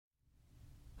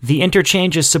The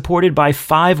Interchange is supported by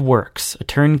Fiveworks, a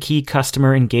turnkey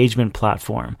customer engagement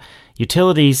platform.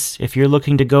 Utilities, if you're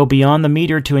looking to go beyond the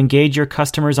meter to engage your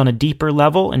customers on a deeper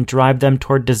level and drive them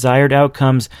toward desired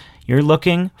outcomes, you're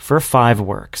looking for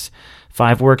Fiveworks.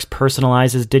 Fiveworks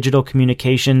personalizes digital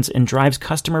communications and drives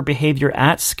customer behavior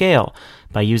at scale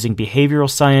by using behavioral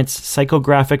science,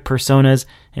 psychographic personas,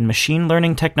 and machine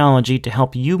learning technology to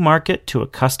help you market to a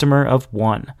customer of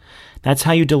one. That's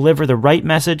how you deliver the right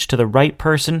message to the right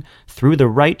person through the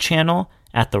right channel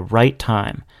at the right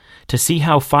time. To see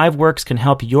how Fiveworks can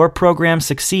help your program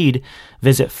succeed,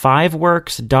 visit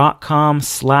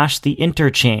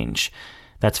fiveworks.com/theinterchange.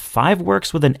 That's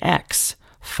Fiveworks with an X.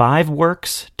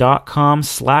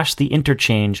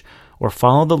 Fiveworks.com/theinterchange, or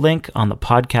follow the link on the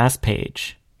podcast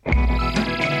page.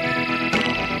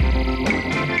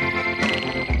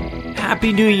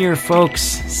 Happy New Year,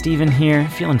 folks. Steven here,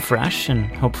 feeling fresh and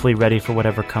hopefully ready for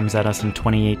whatever comes at us in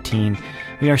 2018.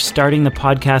 We are starting the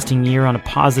podcasting year on a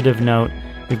positive note.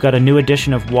 We've got a new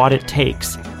edition of What It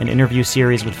Takes, an interview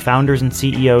series with founders and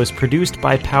CEOs produced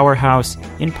by Powerhouse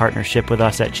in partnership with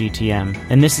us at GTM.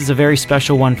 And this is a very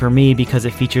special one for me because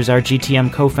it features our GTM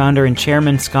co-founder and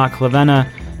chairman, Scott Clavenna,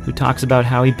 who talks about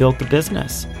how he built the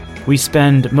business. We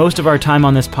spend most of our time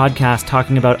on this podcast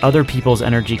talking about other people's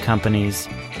energy companies.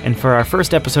 And for our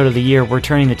first episode of the year, we're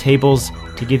turning the tables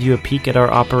to give you a peek at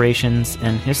our operations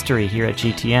and history here at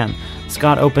GTM.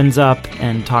 Scott opens up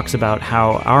and talks about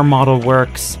how our model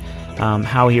works,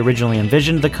 how he originally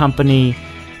envisioned the company,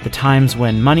 the times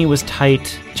when money was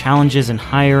tight, challenges in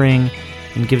hiring,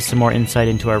 and gives some more insight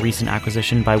into our recent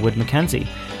acquisition by Wood Mackenzie.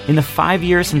 In the 5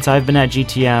 years since I've been at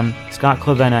GTM, Scott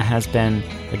Clavenna has been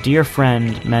a dear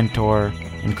friend, mentor,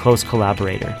 and close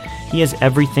collaborator. He has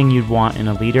everything you'd want in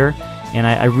a leader, and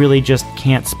I really just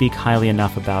can't speak highly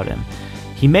enough about him.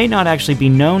 He may not actually be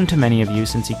known to many of you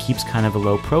since he keeps kind of a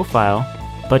low profile,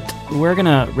 but we're going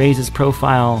to raise his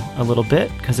profile a little bit,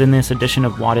 because in this edition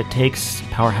of What It Takes,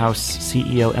 Powerhouse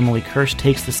CEO Emily Kirsch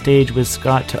takes the stage with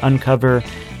Scott to uncover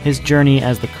his journey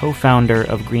as the co-founder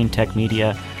of Greentech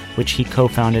Media, which he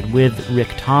co-founded with Rick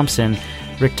Thompson.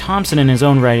 Rick Thompson in his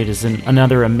own right is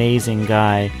another amazing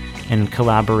guy and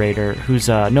collaborator who's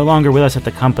no longer with us at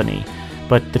the company.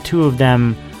 But the two of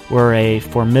them were a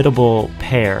formidable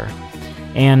pair.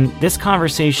 And this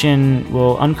conversation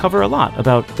will uncover a lot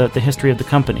about the history of the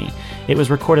company. It was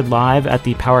recorded live at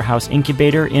the Powerhouse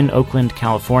Incubator in Oakland,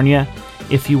 California.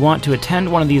 If you want to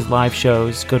attend one of these live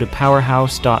shows, go to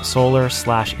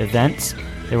powerhouse.solar/events.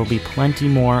 There will be plenty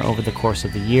more over the course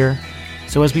of the year.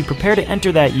 So as we prepare to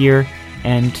enter that year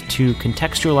and to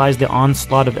contextualize the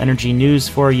onslaught of energy news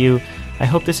for you, I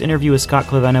hope this interview with Scott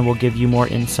Clavenna will give you more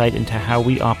insight into how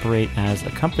we operate as a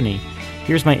company.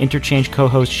 Here's my Interchange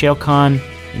co-host Shail Khan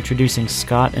introducing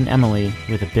Scott and Emily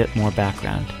with a bit more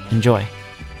background. Enjoy.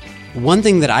 One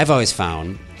thing that I've always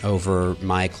found over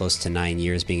my close to 9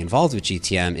 years being involved with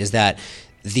GTM is that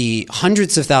the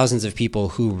hundreds of thousands of people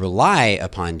who rely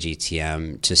upon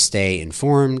GTM to stay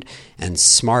informed and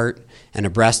smart and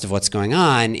abreast of what's going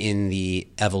on in the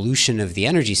evolution of the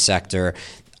energy sector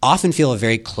often feel a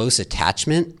very close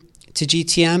attachment to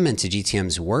GTM and to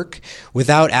GTM's work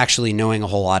without actually knowing a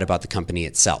whole lot about the company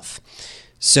itself.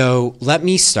 So let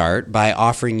me start by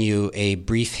offering you a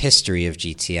brief history of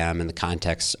GTM and the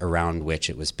context around which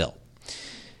it was built.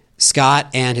 Scott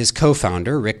and his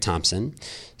co-founder, Rick Thompson,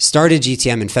 started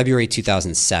GTM in February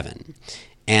 2007.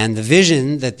 And the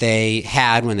vision that they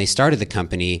had when they started the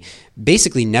company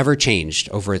basically never changed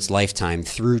over its lifetime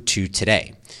through to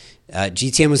today.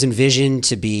 GTM was envisioned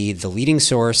to be the leading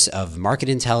source of market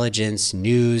intelligence,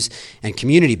 news, and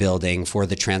community building for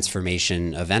the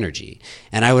transformation of energy.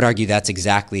 And I would argue that's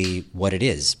exactly what it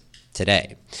is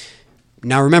today.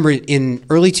 Now remember, in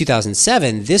early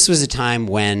 2007, this was a time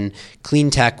when clean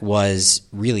tech was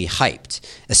really hyped,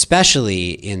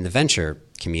 especially in the venture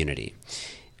community.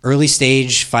 Early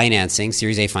stage financing,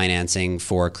 Series A financing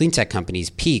for clean tech companies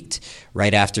peaked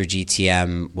right after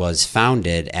GTM was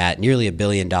founded at nearly $1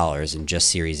 billion in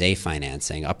just Series A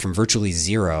financing, up from virtually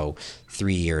zero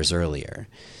 3 years earlier.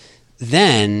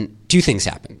 Then two things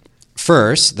happened.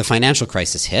 First, the financial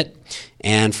crisis hit,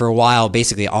 and for a while,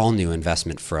 basically all new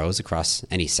investment froze across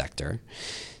any sector.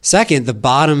 Second, the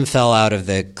bottom fell out of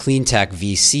the clean tech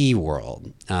VC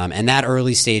world, and that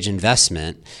early stage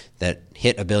investment that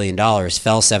hit $1 billion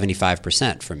fell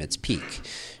 75% from its peak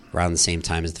around the same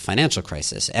time as the financial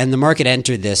crisis. And the market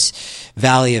entered this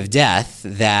valley of death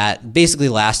that basically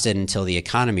lasted until the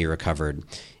economy recovered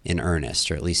in earnest,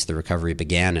 or at least the recovery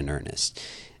began in earnest.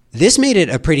 This made it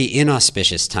a pretty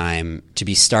inauspicious time to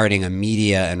be starting a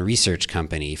media and research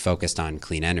company focused on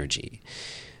clean energy.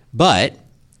 But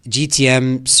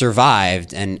GTM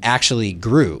survived and actually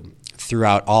grew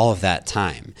throughout all of that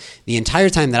time. The entire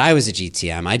time that I was at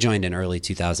GTM, I joined in early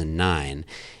 2009,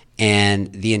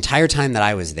 and the entire time that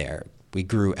I was there, we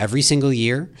grew every single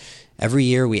year. Every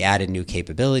year we added new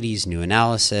capabilities, new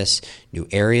analysis, new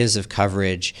areas of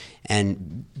coverage,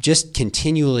 and just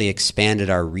continually expanded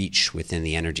our reach within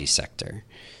the energy sector.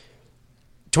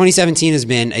 2017 has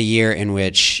been a year in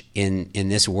which in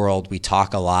this world we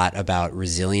talk a lot about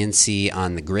resiliency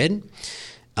on the grid.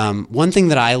 One thing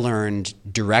that I learned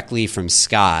directly from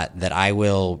Scott that I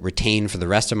will retain for the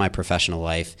rest of my professional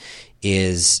life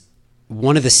is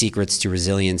one of the secrets to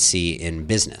resiliency in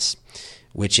business,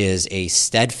 which is a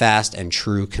steadfast and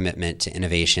true commitment to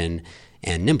innovation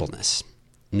and nimbleness.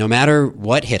 No matter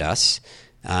what hit us,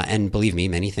 and believe me,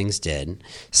 many things did,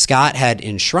 Scott had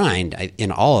enshrined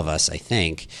in all of us, I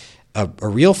think, a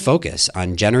real focus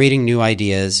on generating new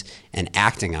ideas and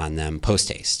acting on them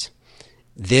post-haste.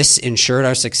 This ensured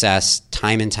our success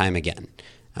time and time again.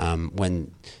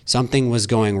 When something was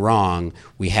going wrong,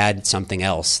 we had something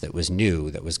else that was new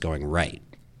that was going right.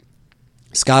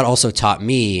 Scott also taught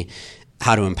me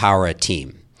how to empower a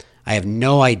team. I have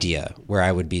no idea where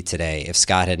I would be today if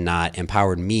Scott had not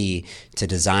empowered me to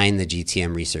design the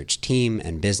GTM research team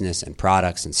and business and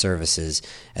products and services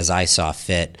as I saw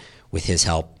fit with his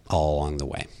help all along the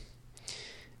way.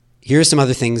 Here are some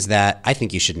other things that I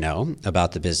think you should know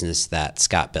about the business that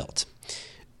Scott built.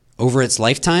 Over its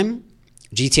lifetime,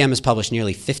 GTM has published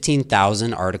nearly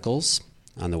 15,000 articles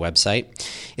on the website.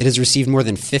 It has received more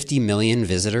than 50 million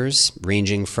visitors,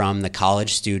 ranging from the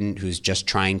college student who's just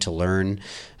trying to learn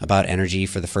about energy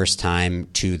for the first time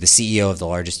to the CEO of the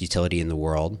largest utility in the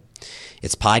world.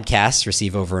 Its podcasts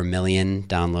receive over 1 million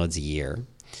downloads a year.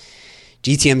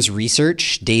 GTM's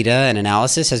research, data, and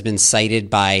analysis has been cited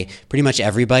by pretty much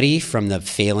everybody from the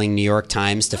failing New York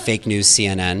Times to fake news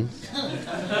CNN.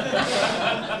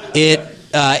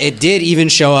 It did even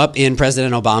show up in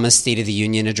President Obama's State of the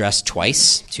Union address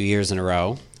twice, 2 years in a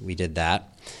row. We did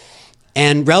that.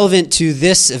 And relevant to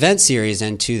this event series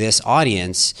and to this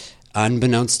audience,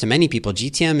 unbeknownst to many people,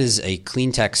 GTM is a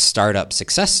clean tech startup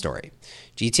success story.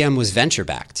 GTM was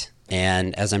venture-backed.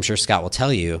 And as I'm sure Scott will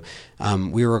tell you,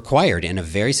 we were acquired in a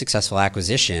very successful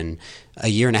acquisition a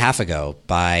year and a half ago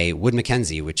by Wood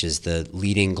Mackenzie, which is the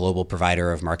leading global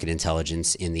provider of market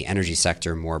intelligence in the energy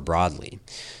sector more broadly.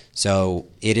 So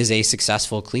it is a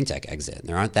successful clean tech exit.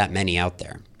 There aren't that many out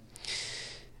there.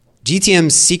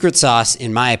 GTM's secret sauce,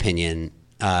 in my opinion,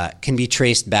 can be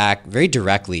traced back very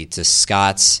directly to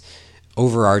Scott's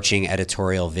overarching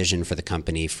editorial vision for the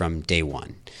company from day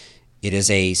one. It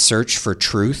is a search for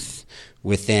truth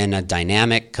within a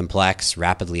dynamic, complex,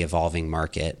 rapidly evolving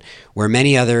market where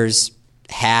many others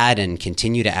had and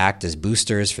continue to act as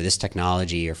boosters for this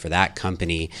technology or for that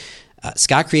company.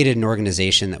 Scott created an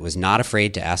organization that was not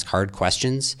afraid to ask hard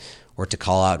questions or to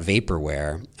call out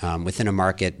vaporware within a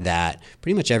market that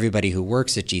pretty much everybody who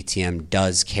works at GTM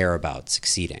does care about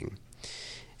succeeding.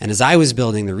 And as I was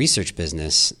building the research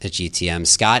business at GTM,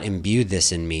 Scott imbued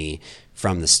this in me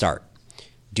from the start.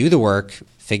 Do the work,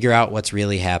 figure out what's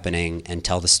really happening, and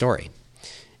tell the story.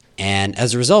 And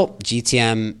as a result,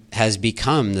 GTM has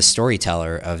become the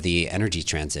storyteller of the energy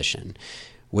transition,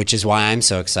 which is why I'm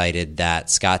so excited that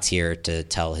Scott's here to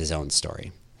tell his own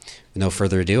story. With no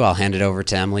further ado, I'll hand it over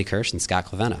to Emily Kirsch and Scott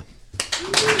Clavenna.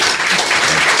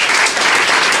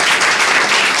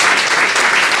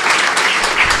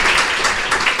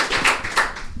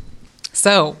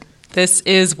 So, this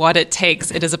is What It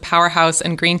Takes. It is a Powerhouse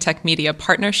and Greentech Media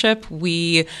partnership.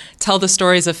 We tell the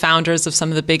stories of founders of some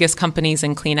of the biggest companies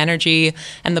in clean energy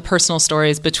and the personal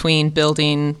stories behind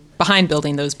building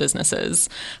those businesses.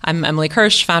 I'm Emily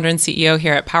Kirsch, founder and CEO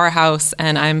here at Powerhouse,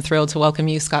 and I'm thrilled to welcome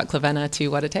you, Scott Clavenna, to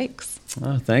What It Takes.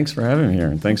 Oh, thanks for having me here,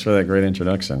 and thanks for that great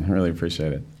introduction. I really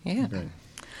appreciate it. Yeah. Great.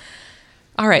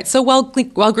 All right. So while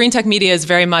Greentech Media is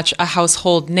very much a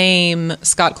household name,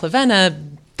 Scott Clavenna,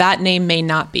 that name may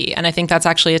not be. And I think that's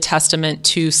actually a testament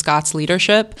to Scott's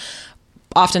leadership.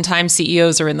 Oftentimes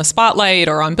CEOs are in the spotlight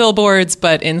or on billboards,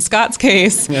 but in Scott's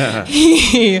case,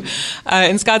 he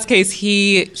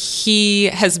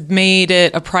has made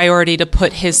it a priority to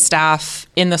put his staff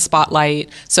in the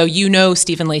spotlight. So you know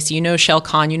Stephen Lacey, you know Shell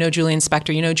Kahn, you know Julian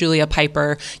Spector, you know Julia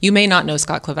Piper. You may not know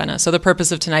Scott Clavenna. So the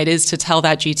purpose of tonight is to tell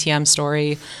that GTM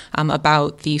story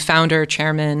about the founder,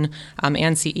 chairman, and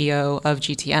CEO of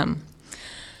GTM.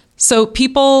 So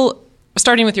people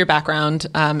starting with your background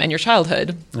and your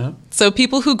childhood. So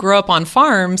people who grow up on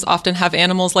farms often have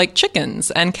animals like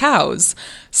chickens and cows.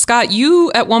 Scott,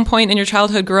 you at one point in your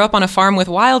childhood grew up on a farm with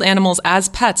wild animals as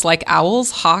pets like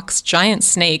owls, hawks, giant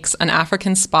snakes, an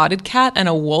African spotted cat, and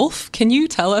a wolf. Can you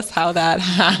tell us how that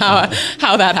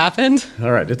happened?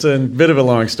 All right. It's a bit of a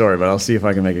long story, but I'll see if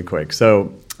I can make it quick.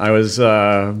 So I was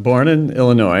born in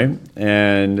Illinois,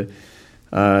 and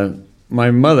my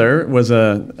mother was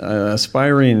an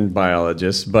aspiring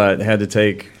biologist, but had to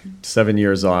take 7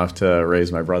 years off to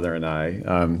raise my brother and I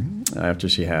after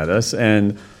she had us.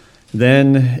 And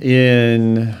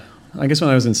then I guess when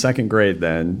I was in second grade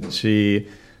then,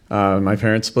 my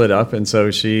parents split up, and so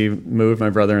she moved my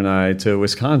brother and I to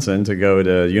Wisconsin to go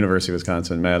to University of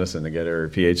Wisconsin-Madison to get her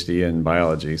PhD in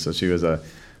biology. So she was a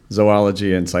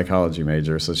zoology and psychology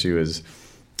major, so she was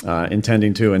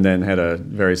intending to, and then had a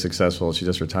very successful, she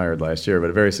just retired last year, but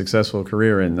a very successful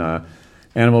career in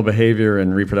animal behavior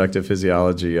and reproductive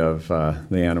physiology of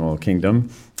the animal kingdom.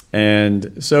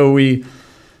 And so we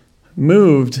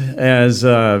moved as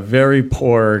a very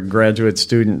poor graduate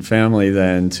student family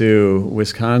then to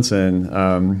Wisconsin,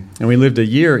 and we lived a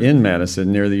year in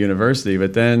Madison near the university,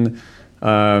 but then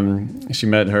she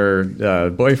met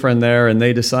her boyfriend there, and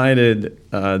they decided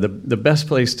the best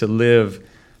place to live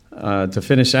to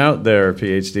finish out their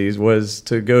PhDs was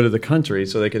to go to the country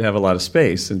so they could have a lot of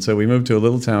space. And so we moved to a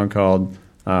little town called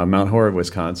Mount Horeb,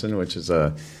 Wisconsin, which is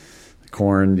a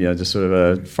corn, just sort of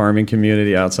a farming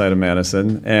community outside of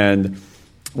Madison. And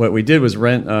what we did was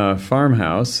rent a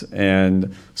farmhouse,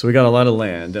 and so we got a lot of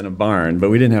land and a barn, but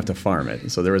we didn't have to farm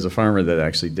it. So there was a farmer that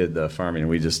actually did the farming, and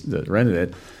we just rented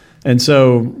it. And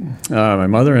so my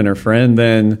mother and her friend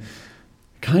then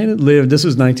kind of lived, this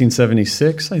was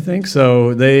 1976, I think,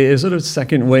 so they sort of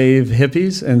second wave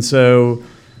hippies, and so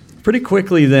pretty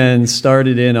quickly then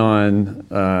started in on,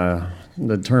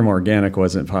 the term organic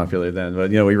wasn't popular then,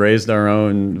 but we raised our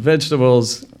own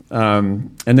vegetables, and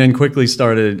then quickly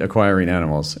started acquiring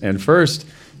animals. And first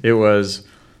it was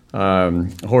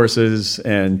horses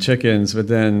and chickens, but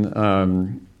then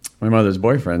my mother's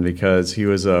boyfriend, because he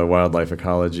was a wildlife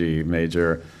ecology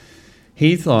major,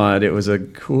 he thought it was a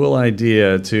cool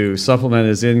idea to supplement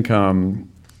his income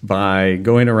by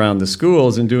going around the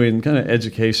schools and doing kind of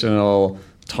educational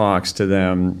talks to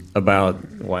them about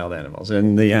wild animals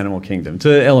and the animal kingdom,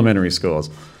 to elementary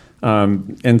schools.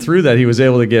 And through that, he was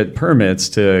able to get permits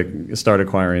to start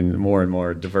acquiring more and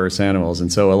more diverse animals.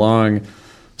 And so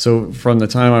from the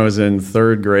time I was in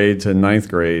third grade to ninth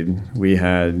grade, we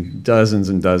had dozens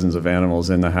and dozens of animals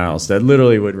in the house that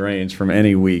literally would range from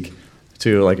any week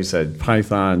to, like you said,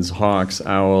 pythons, hawks,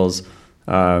 owls,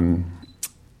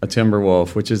 a timber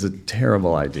wolf, which is a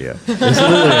terrible idea. It's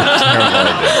literally a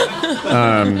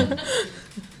terrible idea.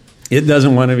 It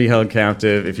doesn't want to be held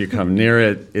captive. If you come near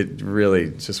it, it really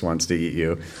just wants to eat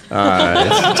you.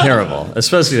 It's terrible,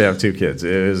 especially to have two kids.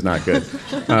 It is not good.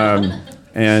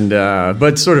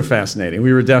 But sort of fascinating.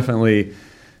 We were definitely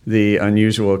the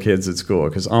unusual kids at school,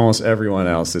 because almost everyone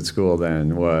else at school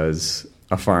then was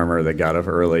a farmer that got up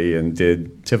early and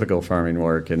did typical farming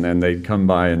work, and then they'd come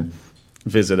by and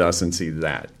visit us and see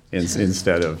that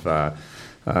instead of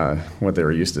what they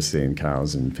were used to seeing,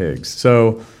 cows and pigs.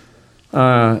 So,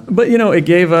 but it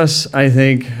gave us, I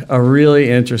think, a really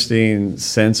interesting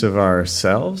sense of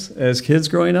ourselves as kids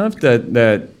growing up.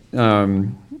 That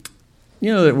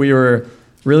we were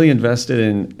really invested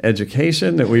in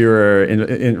education, that we were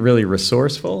in really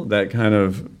resourceful, that kind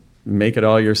of make it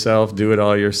all yourself, do it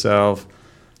all yourself,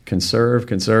 conserve,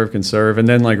 and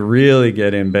then really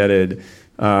get embedded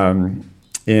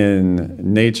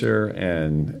in nature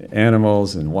and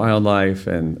animals and wildlife,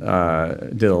 and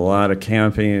did a lot of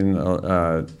camping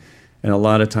and a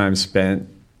lot of time spent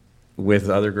with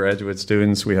other graduate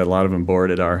students. We had a lot of them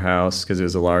board at our house because it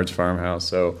was a large farmhouse,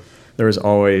 so there was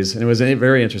always, and it was a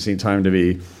very interesting time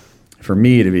for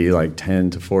me to be like 10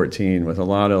 to 14 with a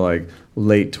lot of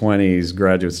late 20s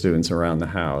graduate students around the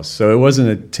house. So it wasn't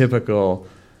a typical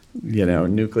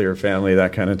nuclear family,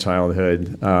 that kind of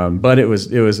childhood. But it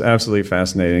was absolutely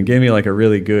fascinating. It gave me a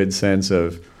really good sense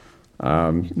of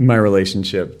my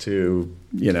relationship to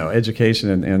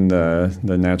education and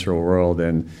the natural world,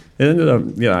 and it ended up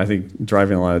I think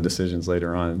driving a lot of decisions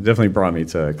later on. It definitely brought me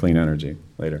to clean energy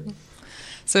later.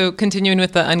 So continuing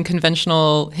with the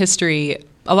unconventional history,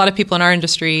 a lot of people in our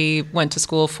industry went to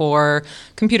school for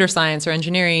computer science or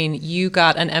engineering. You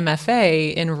got an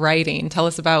MFA in writing. Tell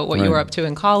us about what you were up to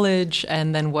in college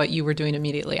and then what you were doing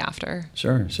immediately after.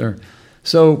 Sure.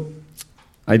 So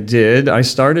I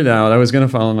started out, I was going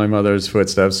to follow my mother's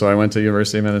footsteps, so I went to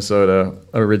University of Minnesota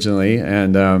originally,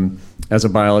 and as a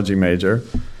biology major.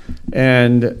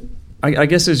 And I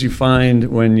guess as you find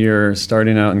when you're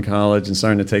starting out in college and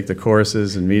starting to take the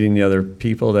courses and meeting the other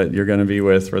people that you're going to be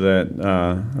with for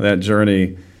that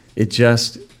journey, it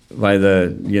just by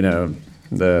the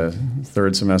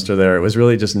third semester there, it was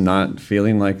really just not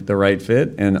feeling like the right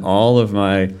fit, and all of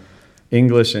my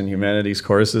English and humanities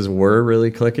courses were really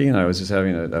clicking. I was just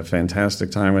having a fantastic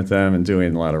time with them and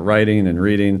doing a lot of writing and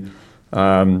reading,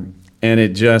 and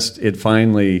it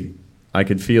finally. I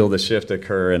could feel the shift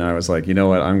occur, and I was like, you know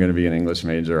what? I'm going to be an English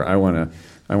major. I want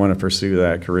to pursue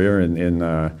that career in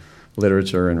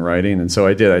literature and writing, and so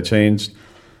I did. I changed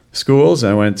schools.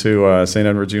 I went to St.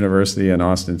 Edward's University in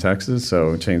Austin, Texas.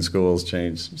 So changed schools,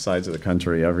 changed sides of the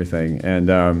country, everything, and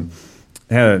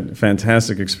had a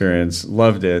fantastic experience.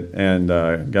 Loved it, and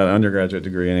got an undergraduate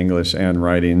degree in English and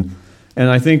writing. And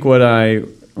I think my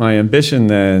ambition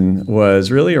then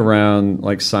was really around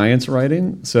like science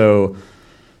writing. So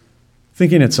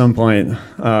thinking at some point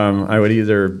I would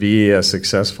either be a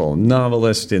successful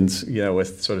novelist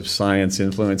with sort of science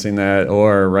influencing that,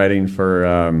 or writing for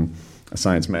a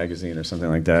science magazine or something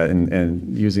like that,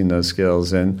 and using those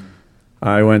skills. And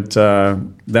I went,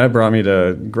 that brought me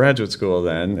to graduate school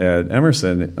then at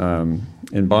Emerson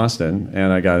in Boston,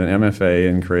 and I got an MFA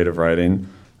in creative writing.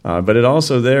 But it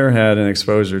also there had an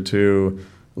exposure to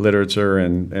literature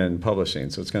and publishing,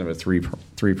 so it's kind of a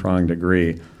three-pronged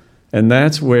degree. And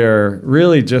that's where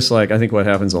really, just like I think what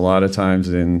happens a lot of times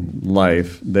in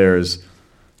life, there's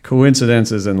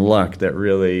coincidences and luck that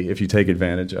really, if you take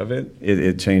advantage of it,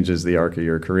 it changes the arc of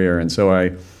your career. And so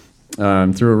I,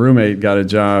 through a roommate, got a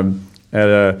job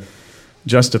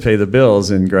just to pay the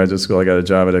bills in graduate school. I got a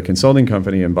job at a consulting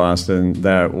company in Boston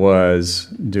that was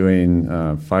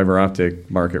doing fiber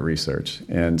optic market research.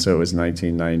 And so it was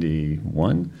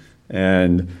 1991.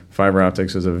 And fiber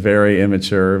optics was a very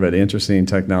immature but interesting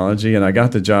technology. And I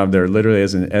got the job there literally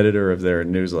as an editor of their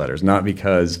newsletters, not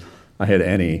because I had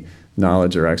any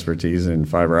knowledge or expertise in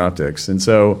fiber optics. And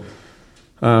so,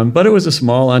 but it was a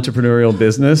small entrepreneurial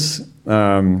business.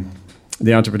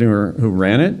 The entrepreneur who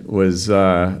ran it was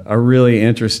a really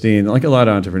interesting, like a lot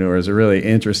of entrepreneurs, a really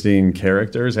interesting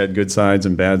characters, had good sides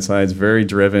and bad sides, very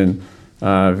driven,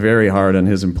 very hard on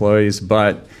his employees.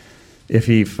 But if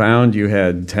he found you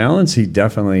had talents, he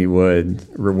definitely would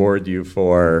reward you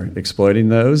for exploiting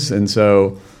those. And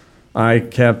so I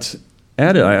kept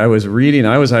at it. I was reading.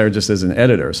 I was hired just as an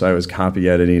editor, so I was copy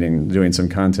editing and doing some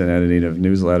content editing of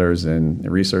newsletters and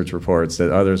research reports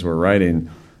that others were writing.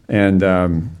 And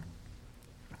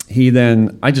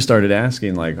I just started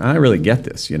asking, like, I really get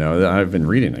this. I've been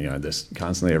reading this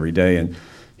constantly every day, and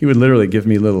he would literally give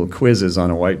me little quizzes on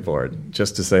a whiteboard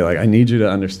just to say, like, I need you to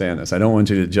understand this. I don't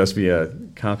want you to just be a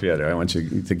copy editor. I want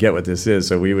you to get what this is.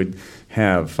 So we would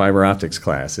have fiber optics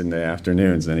class in the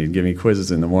afternoons, and he'd give me quizzes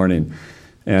in the morning.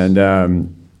 And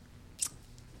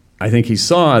I think he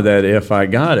saw that if I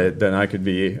got it, then I could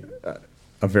be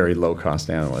a very low-cost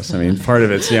analyst. I mean, part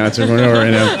of it's the entrepreneur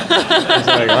in him. It's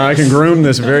like, I can groom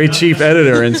this very cheap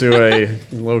editor into a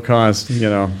low-cost,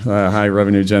 high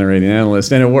revenue-generating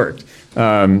analyst, and it worked.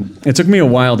 It took me a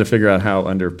while to figure out how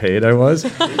underpaid I was,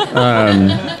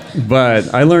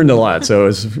 but I learned a lot, so it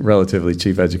was relatively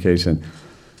cheap education.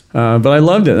 But I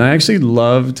loved it, and I actually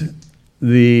loved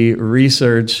the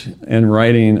research and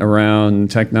writing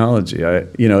around technology.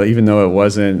 Even though it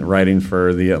wasn't writing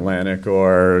for The Atlantic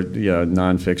or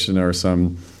nonfiction or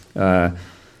some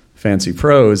fancy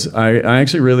prose, I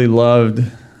actually really loved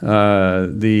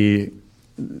the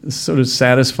sort of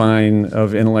satisfying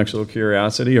of intellectual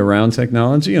curiosity around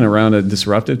technology and around a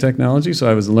disruptive technology. So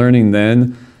I was learning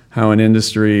then how an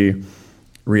industry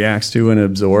reacts to and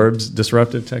absorbs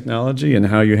disruptive technology and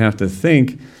how you have to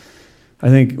think. I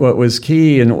think what was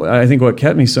key and I think what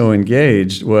kept me so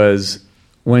engaged was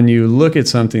when you look at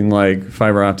something like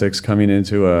fiber optics coming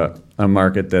into a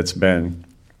market that's been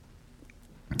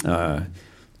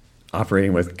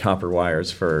operating with copper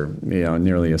wires for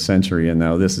nearly a century, and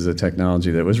now this is a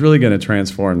technology that was really going to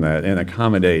transform that and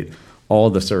accommodate all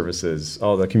the services,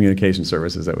 all the communication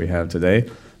services that we have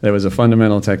today. There was a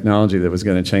fundamental technology that was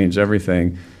going to change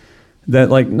everything. That,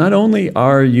 like, not only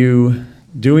are you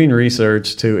doing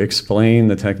research to explain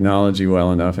the technology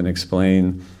well enough and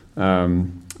explain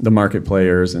the market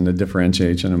players and the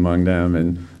differentiation among them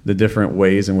and the different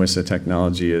ways in which the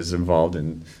technology is involved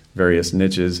in various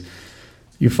niches,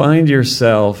 you find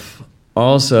yourself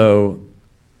also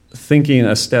thinking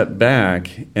a step back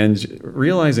and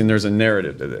realizing there's a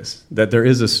narrative to this, that there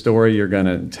is a story you're going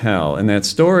to tell. And that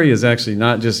story is actually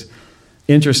not just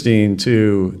interesting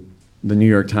to the New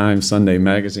York Times Sunday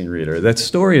magazine reader. That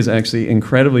story is actually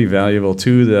incredibly valuable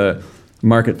to the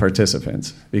market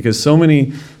participants. Because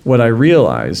what I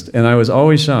realized, and I was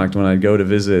always shocked when I'd go to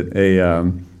visit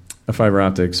a fiber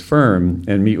optics firm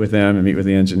and meet with them and meet with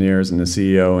the engineers and the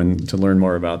CEO and to learn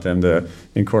more about them, to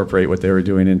incorporate what they were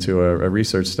doing into a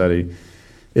research study,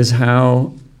 is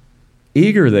how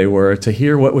eager they were to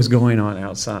hear what was going on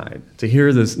outside, to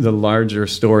hear the larger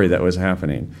story that was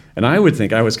happening. And I would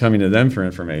think I was coming to them for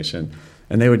information,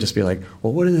 and they would just be like,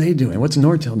 well, what are they doing? What's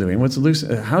Nortel doing?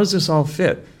 How does this all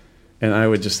fit? And I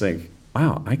would just think,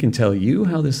 wow, I can tell you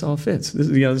how this all fits. This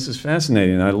is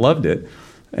fascinating. And I loved it.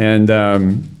 And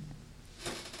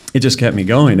it just kept me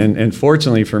going. And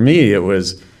fortunately for me, it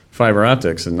was fiber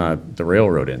optics and not the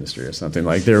railroad industry or something.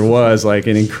 Like, there was like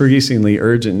an increasingly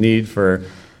urgent need for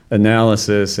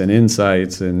analysis and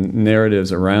insights and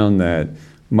narratives around that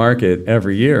market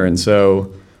every year. And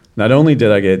so not only did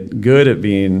I get good at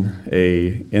being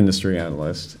a industry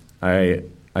analyst, I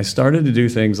started to do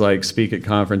things like speak at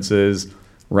conferences,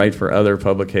 write for other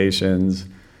publications,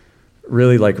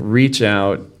 really like reach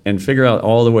out and figure out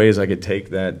all the ways I could take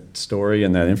that story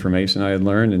and that information I had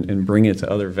learned and bring it to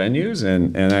other venues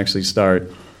and actually start,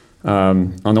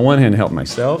 on the one hand, help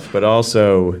myself, but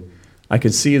also I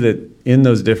could see that in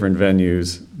those different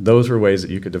venues, those were ways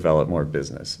that you could develop more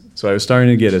business. So I was starting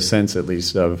to get a sense, at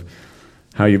least, of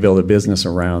how you build a business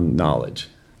around knowledge,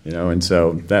 and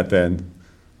so that then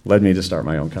led me to start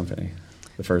my own company,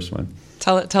 the first one.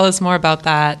 Tell us more about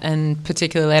that, and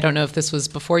particularly, I don't know if this was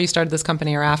before you started this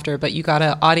company or after, but you got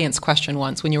an audience question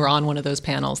once when you were on one of those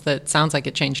panels that sounds like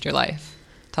it changed your life.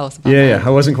 Tell us about that. Yeah, I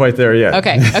wasn't quite there yet.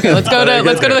 Okay, let's go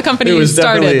to the company you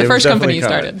started, the first company you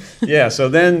started. Yeah, so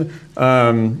then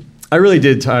I really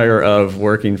did tire of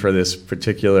working for this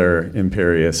particular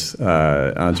imperious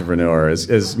entrepreneur.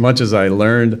 As much as I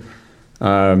learned,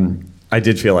 I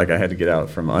did feel like I had to get out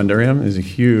from under him. He's a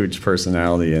huge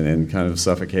personality and kind of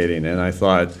suffocating. And I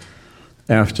thought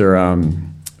after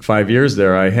 5 years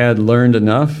there, I had learned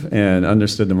enough and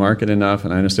understood the market enough,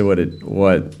 and I understood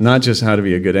what not just how to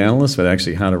be a good analyst, but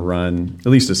actually how to run at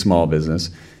least a small business.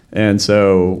 And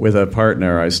so with a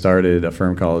partner, I started a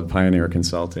firm called Pioneer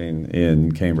Consulting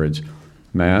in Cambridge,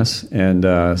 Mass, and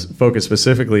focused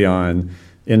specifically on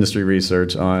industry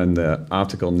research on the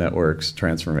optical networks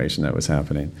transformation that was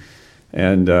happening.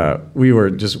 And we were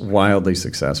just wildly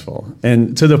successful.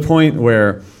 And to the point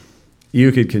where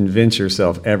you could convince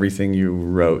yourself everything you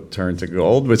wrote turned to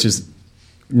gold, which is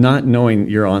not knowing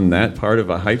you're on that part of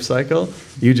a hype cycle.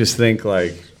 You just think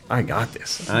like, I got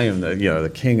this. I am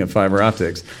the king of fiber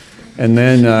optics. And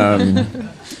then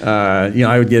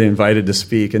I would get invited to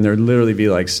speak, and there'd literally be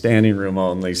like standing room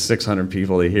only, 600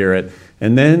 people to hear it.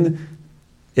 And then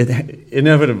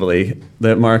inevitably,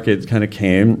 that market kind of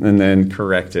came and then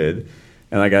corrected.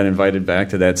 And I got invited back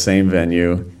to that same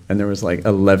venue, and there was like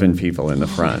 11 people in the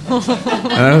front.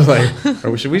 And I was like,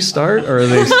 should we start, or are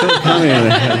they still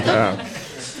coming?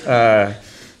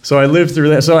 So I lived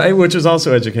through that, which was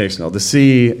also educational, to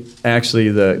see actually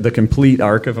the complete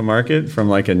arc of a market, from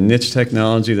like a niche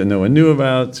technology that no one knew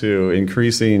about to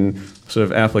increasing sort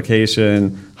of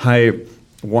application, hype,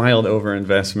 wild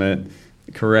overinvestment,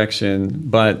 correction,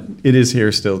 but it is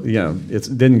here still.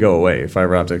 It didn't go away.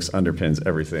 Fiber optics underpins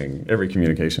everything, every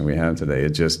communication we have today.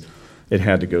 It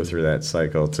had to go through that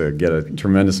cycle to get a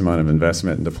tremendous amount of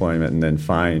investment and deployment, and then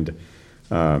find,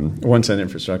 once that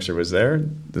infrastructure was there,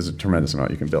 there's a tremendous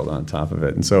amount you can build on top of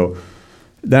it. And so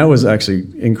that was actually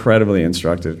incredibly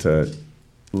instructive to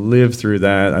live through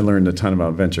that. I learned a ton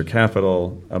about venture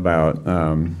capital, about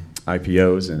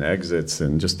IPOs and exits,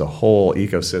 and just the whole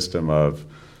ecosystem of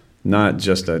not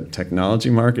just a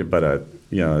technology market, but a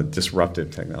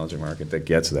disruptive technology market that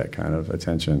gets that kind of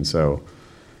attention. So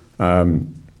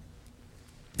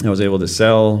I was able to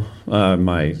sell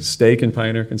my stake in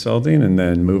Pioneer Consulting and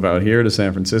then move out here to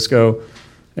San Francisco.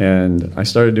 And I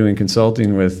started doing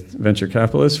consulting with venture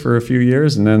capitalists for a few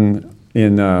years. And then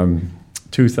in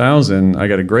 2000, I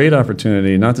got a great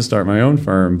opportunity not to start my own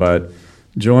firm, but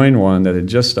join one that had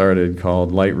just started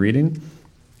called Light Reading.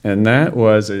 And that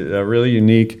was a really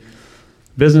unique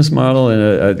business model,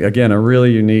 and again, a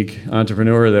really unique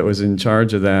entrepreneur that was in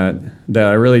charge of that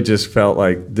I really just felt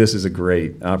like this is a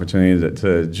great opportunity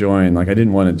to join. Like, I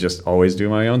didn't want to just always do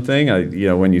my own thing.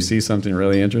 When you see something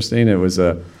really interesting, it was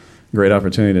a great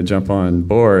opportunity to jump on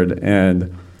board.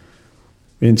 And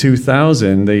in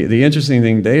 2000, the interesting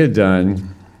thing they had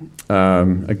done,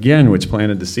 again, which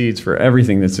planted the seeds for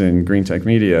everything that's in Greentech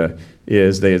Media,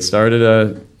 is they had started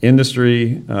a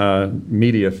industry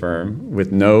media firm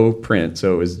with no print,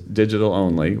 so it was digital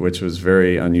only, which was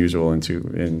very unusual in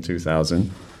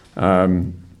 2000.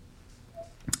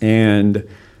 And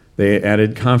they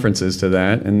added conferences to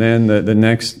that. And then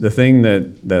the thing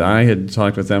that I had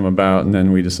talked with them about, and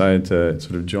then we decided to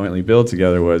sort of jointly build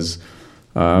together, was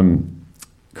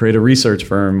create a research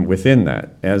firm within that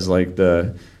as like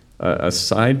a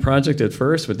side project at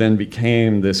first, but then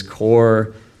became this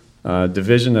core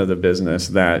division of the business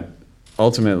that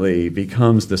ultimately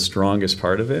becomes the strongest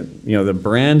part of it. You know, the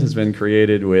brand has been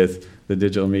created with the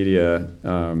digital media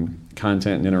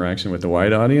content and interaction with the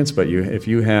wide audience, but if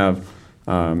you have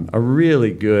a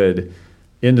really good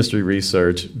industry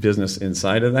research business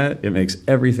inside of that, it makes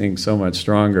everything so much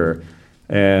stronger.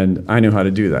 And I knew how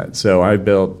to do that. So I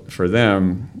built for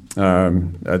them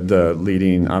the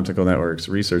leading optical networks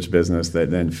research business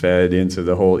that then fed into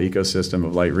the whole ecosystem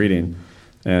of light reading.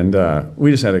 And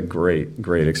we just had a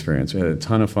great experience. We had a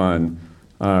ton of fun,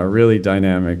 really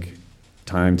dynamic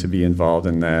time to be involved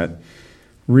in that.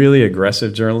 Really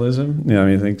aggressive journalism. You know, I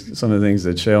mean, I think some of the things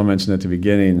that Shale mentioned at the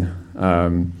beginning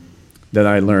that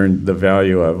I learned the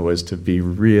value of was to be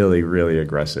really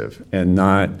aggressive and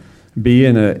not be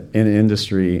in an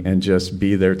industry and just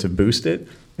be there to boost it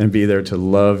and be there to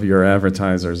love your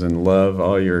advertisers and love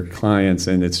all your clients.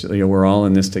 And it's, you know, we're all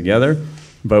in this together.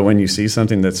 But when you see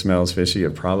something that smells fishy,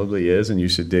 it probably is, and you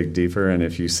should dig deeper. And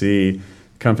if you see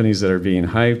companies that are being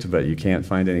hyped but you can't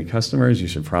find any customers, you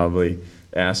should probably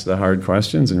ask the hard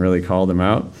questions and really call them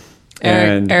out.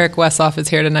 Eric Wessoff is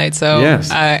here tonight, so, yes.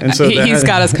 He's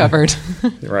got us covered.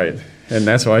 Right. And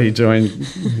that's why he joined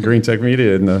Greentech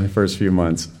Media in the first few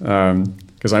months,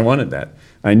 because I wanted that.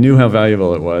 I knew how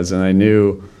valuable it was, and I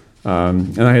knew,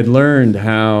 and I had learned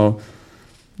how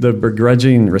the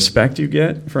begrudging respect you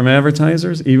get from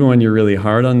advertisers, even when you're really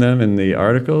hard on them in the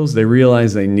articles, they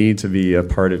realize they need to be a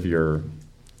part of your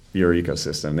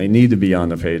ecosystem. They need to be on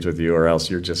the page with you, or else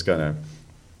you're just going to,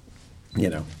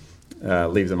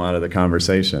 leave them out of the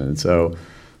conversation. And so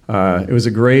it was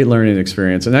a great learning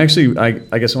experience. And actually,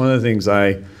 I guess one of the things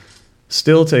I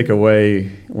still take away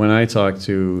when I talk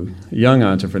to young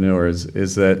entrepreneurs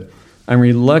is that I'm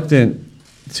reluctant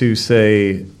to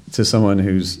say to someone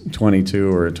who's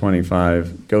 22 or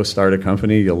 25, go start a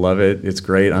company, you'll love it, it's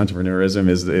great, entrepreneurism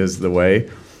is the way.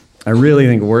 I really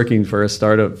think working for a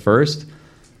startup first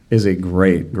is a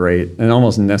great, and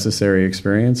almost necessary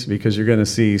experience, because you're going to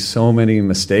see so many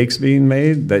mistakes being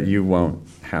made that you won't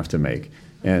have to make.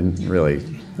 And really,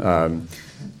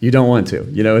 you don't want to.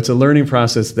 You know, it's a learning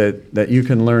process that you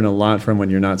can learn a lot from when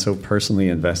you're not so personally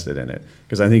invested in it.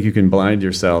 Because I think you can blind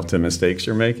yourself to mistakes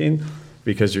you're making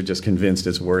because you're just convinced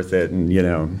it's worth it, and, you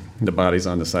know, the bodies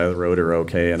on the side of the road are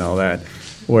okay and all that.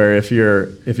 Where if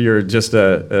you're just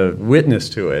a witness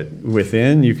to it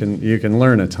within, you can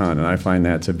learn a ton, and I find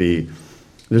that to be,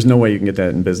 there's no way you can get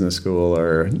that in business school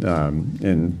or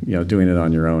in doing it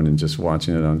on your own and just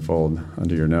watching it unfold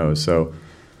under your nose. So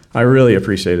I really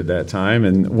appreciated that time,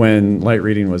 and when Light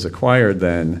Reading was acquired,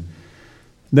 then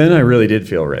I really did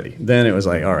feel ready. Then it was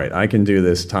like, all right, I can do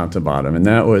this top to bottom, and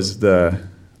that was the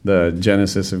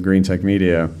genesis of Greentech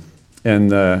Media,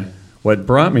 and what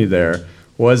brought me there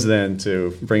was then,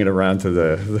 to bring it around to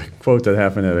the quote that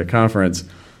happened at a conference.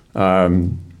 I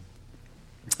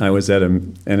was at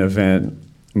an event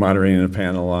moderating a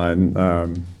panel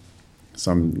on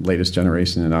some latest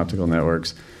generation in optical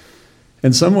networks.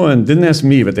 And someone didn't ask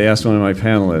me, but they asked one of my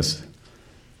panelists,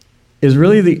 is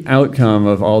really the outcome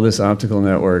of all this optical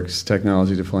networks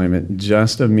technology deployment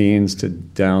just a means to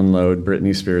download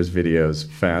Britney Spears videos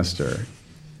faster?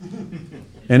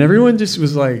 And everyone just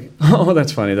was like, oh,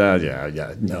 that's funny.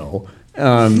 No.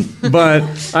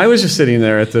 But I was just sitting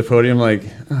there at the podium like,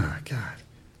 oh, God,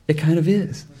 it kind of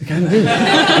is. It kind of is.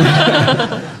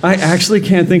 I actually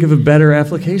can't think of a better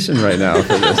application right now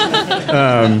for this.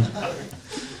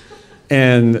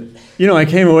 And, I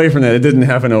came away from that. It didn't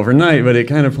happen overnight, but it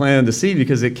kind of planted the seed,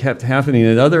 because it kept happening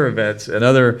at other events and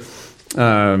other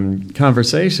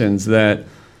conversations, that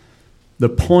the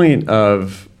point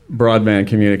of broadband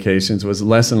communications was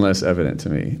less and less evident to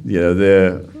me.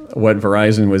 What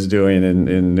Verizon was doing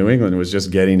in New England was just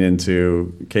getting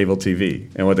into cable TV,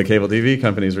 and what the cable TV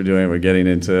companies were doing were getting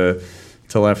into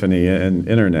telephony and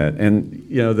internet. And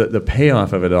the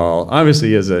payoff of it all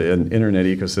obviously is an internet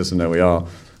ecosystem that we all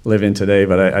live in today.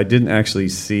 But I didn't actually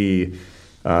see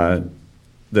the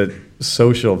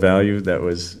social value that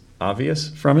was obvious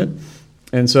from it.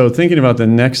 And so thinking about the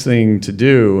next thing to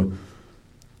do,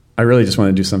 I really just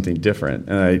wanted to do something different.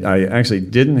 And I actually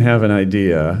didn't have an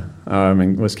idea,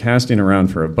 and was casting around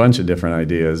for a bunch of different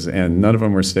ideas, and none of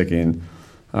them were sticking.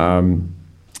 And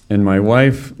my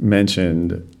wife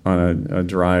mentioned on a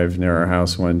drive near our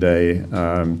house one day,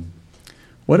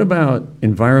 what about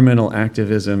environmental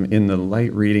activism in the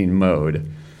light reading mode?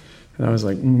 And I was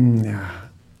like,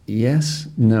 yes,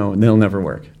 no, they'll never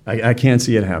work. I can't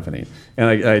see it happening.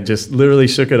 And I just literally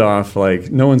shook it off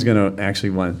like, no one's going to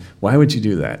actually want, why would you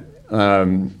do that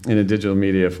in a digital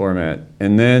media format?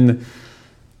 And then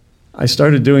I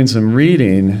started doing some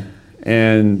reading,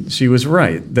 and she was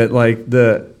right, that like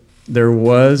the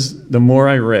more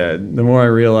I read, the more I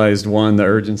realized, one, the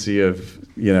urgency of,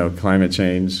 climate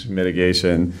change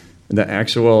mitigation, the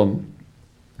actual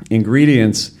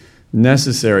ingredients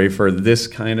necessary for this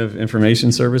kind of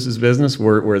information services business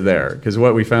were there. Because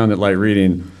what we found at Light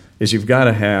Reading is you've got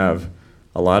to have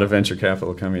a lot of venture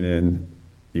capital coming in.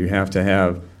 You have to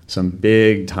have some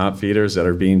big top feeders that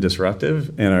are being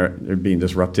disruptive and are being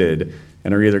disrupted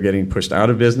and are either getting pushed out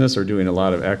of business or doing a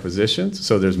lot of acquisitions.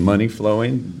 So there's money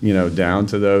flowing, down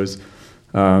to those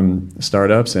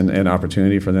startups and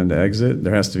opportunity for them to exit.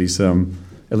 There has to be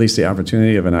at least the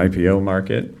opportunity of an IPO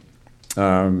market.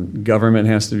 Government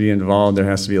has to be involved. There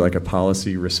has to be like a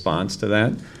policy response to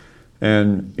that.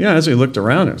 And as we looked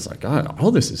around, it was like, God,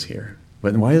 all this is here.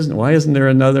 But why isn't there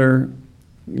another,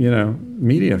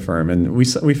 media firm? And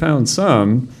we found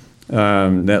some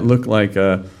that looked like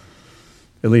at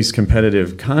least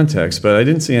competitive context, but I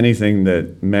didn't see anything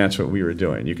that matched what we were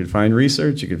doing. You could find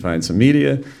research, you could find some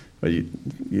media, but you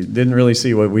didn't really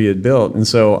see what we had built. And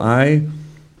so I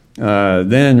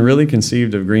then really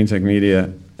conceived of Greentech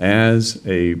Media as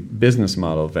a business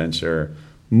model venture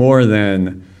more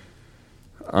than,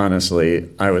 honestly,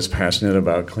 I was passionate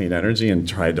about clean energy and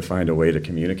tried to find a way to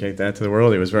communicate that to the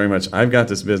world. It was very much, I've got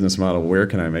this business model, where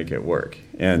can I make it work?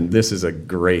 And this is a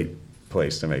great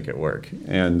place to make it work.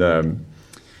 And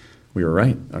we were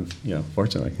right,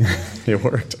 fortunately. It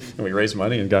worked. And we raised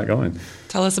money and got going.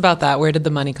 Tell us about that. Where did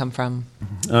the money come from?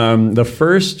 The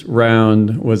first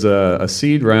round was a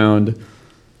seed round.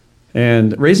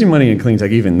 And raising money in clean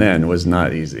tech even then was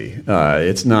not easy.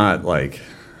 It's not like,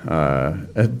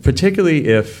 particularly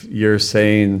if you're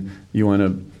saying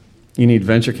you need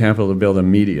venture capital to build a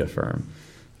media firm.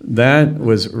 That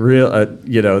was real.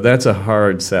 That's a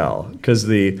hard sell because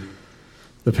the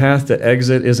path to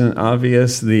exit isn't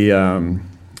obvious. The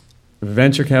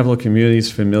venture capital community's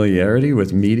familiarity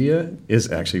with media is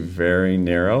actually very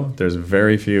narrow. There's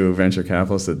very few venture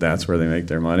capitalists that's where they make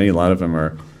their money. A lot of them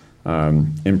are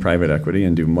in private equity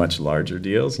and do much larger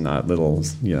deals, not little,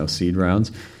 seed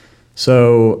rounds.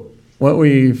 So what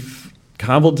we've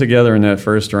cobbled together in that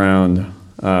first round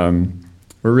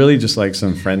were really just like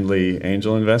some friendly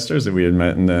angel investors that we had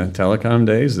met in the telecom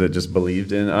days that just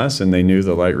believed in us and they knew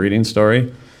the Light Reading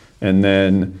story. And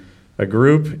then a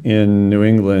group in New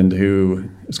England who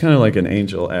is kind of like an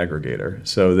angel aggregator.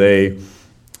 So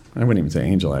I wouldn't even say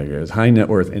angel aggregators, high net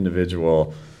worth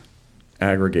individual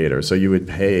aggregator. So you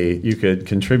could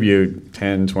contribute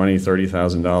 $10,000, $20,000,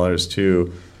 $30,000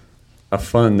 to a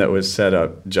fund that was set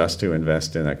up just to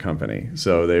invest in that company.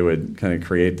 So they would kind of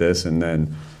create this and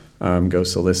then go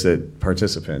solicit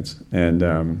participants. And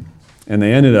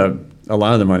they ended up, a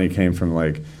lot of the money came from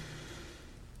like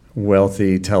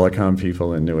wealthy telecom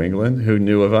people in New England who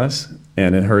knew of us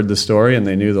and had heard the story and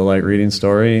they knew the Light Reading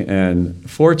story. And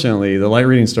fortunately, the Light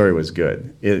Reading story was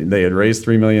good. They had raised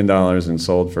 $3 million and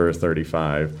sold for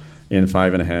 $35 in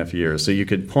 5.5 years. So you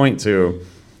could point to,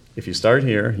 if you start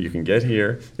here, you can get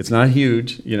here. It's not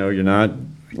huge. You're not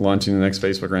launching the next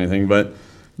Facebook or anything, but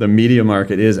the media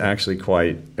market is actually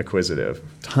quite acquisitive.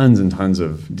 Tons and tons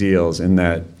of deals in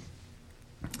that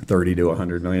 $30 to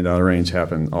 $100 million range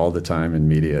happen all the time in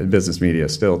media, business media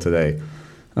still today.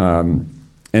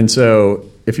 And so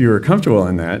if you were comfortable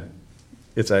in that,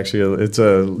 it's actually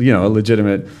a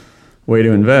legitimate way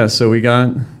to invest. So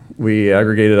we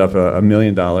aggregated up $1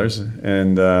 million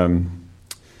and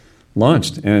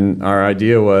launched. And our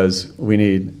idea was we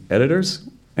need editors,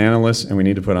 analysts, and we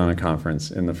need to put on a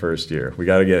conference in the first year. We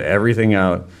got to get everything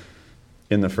out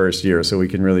in the first year so we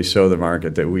can really show the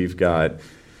market that we've got.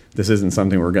 This isn't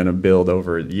something we're going to build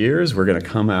over years. We're going to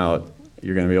come out.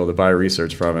 You're going to be able to buy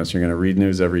research from us. You're going to read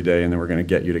news every day, and then we're going to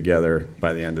get you together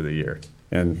by the end of the year.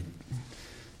 And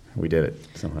we did it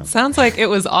somehow. Sounds like it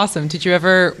was awesome.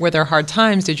 Were there hard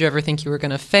times? Did you ever think you were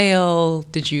going to fail?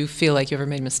 Did you feel like you ever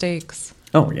made mistakes?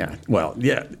 Oh, yeah. Well,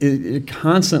 yeah. It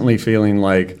constantly feeling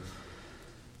like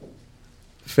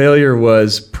failure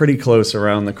was pretty close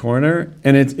around the corner.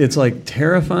 And it's like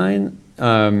terrifying.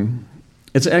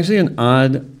 It's actually an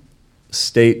odd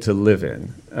state to live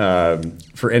in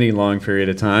for any long period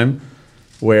of time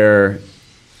where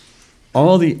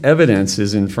all the evidence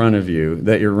is in front of you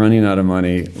that you're running out of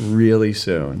money really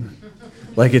soon.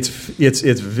 Like it's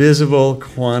visible,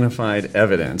 quantified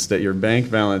evidence that your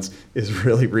bank balance is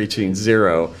really reaching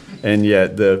zero, and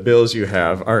yet the bills you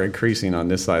have are increasing on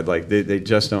this side. Like they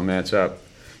just don't match up.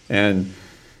 And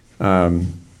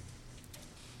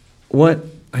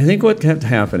what kept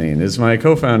happening is my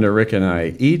co-founder Rick and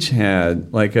I each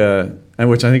had like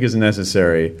which I think is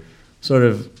necessary, sort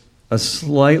of a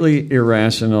slightly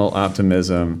irrational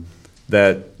optimism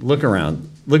that look around,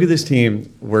 look at this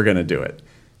team, we're going to do it,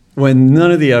 when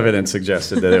none of the evidence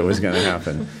suggested that it was going to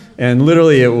happen. And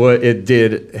literally it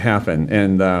did happen.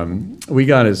 And we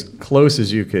got as close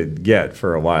as you could get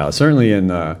for a while. Certainly in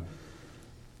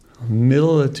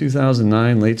middle of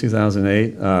 2009, late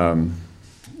 2008,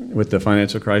 with the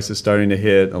financial crisis starting to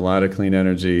hit, a lot of clean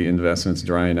energy investments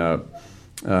drying up,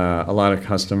 a lot of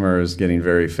customers getting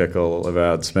very fickle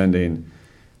about spending.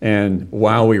 And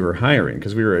while we were hiring,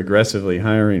 because we were aggressively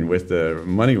hiring with the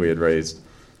money we had raised,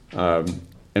 and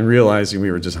realizing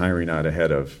we were just hiring out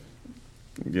ahead of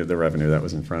the revenue that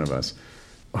was in front of us.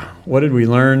 What did we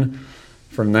learn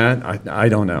from that? I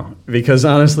don't know. Because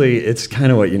honestly, it's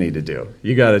kind of what you need to do.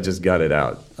 You got to just gut it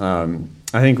out. I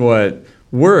think what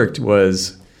worked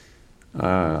was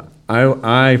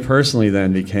I personally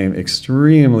then became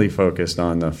extremely focused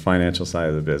on the financial side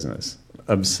of the business,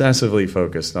 obsessively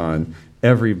focused on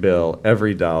every bill,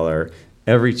 every dollar,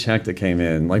 every check that came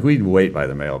in. Like, we'd wait by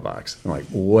the mailbox. I'm like,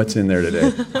 what's in there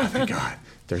today? Oh, thank God,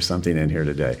 there's something in here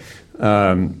today.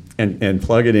 And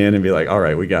plug it in and be like, all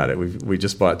right, we got it. We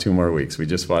just bought 2 more weeks. We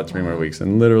just bought 3 more weeks.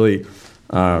 And literally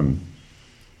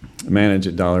manage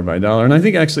it dollar by dollar. And I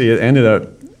think actually it ended up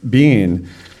being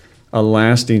a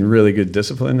lasting, really good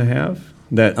discipline to have.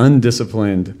 That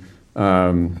undisciplined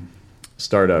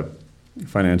startup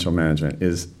financial management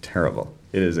is terrible.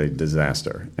 It is a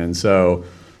disaster. And so,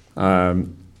 we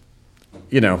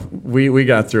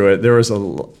got through it. There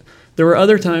were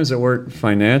other times that weren't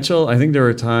financial. I think there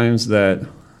were times that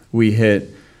we hit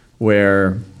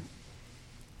where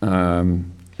I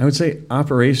would say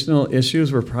operational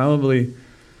issues were probably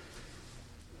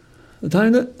the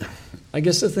time that, I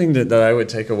guess the thing that I would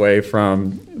take away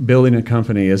from building a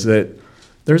company is that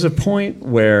there's a point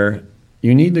where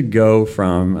you need to go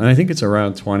from, and I think it's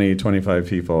around 20, 25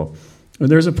 people,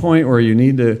 there's a point where you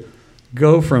need to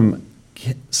go from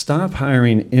stop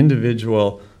hiring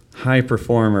individual high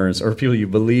performers or people you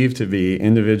believe to be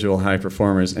individual high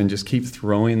performers and just keep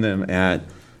throwing them at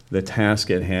the task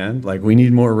at hand. Like, we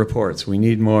need more reports, we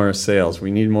need more sales,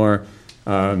 we need more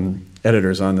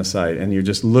editors on the site, and you're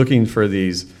just looking for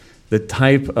the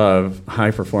type of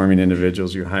high-performing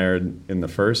individuals you hired in the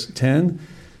first 10,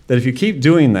 that if you keep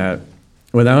doing that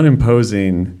without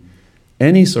imposing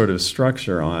any sort of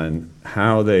structure on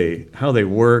how they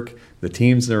work, the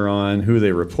teams they're on, who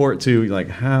they report to, like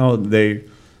how they,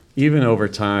 even over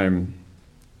time,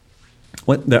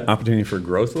 what the opportunity for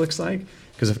growth looks like.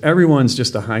 Because if everyone's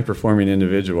just a high-performing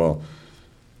individual,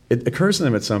 it occurs to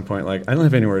them at some point, like, I don't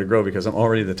have anywhere to grow because I'm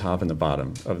already the top and the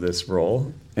bottom of this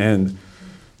role. And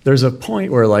there's a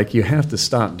point where, like, you have to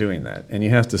stop doing that. And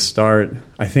you have to start,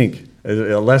 I think,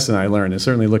 a lesson I learned, and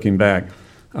certainly looking back,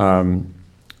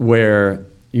 where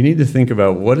you need to think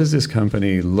about, what does this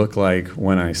company look like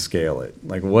when I scale it?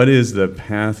 Like, what is the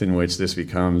path in which this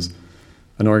becomes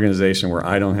an organization where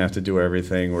I don't have to do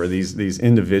everything, where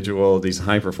these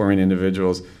high-performing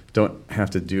individuals don't have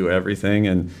to do everything?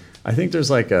 And I think there's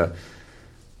like a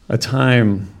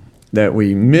time that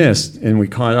we missed, and we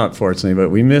caught up, fortunately, but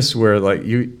we missed where, like,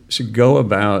 you should go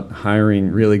about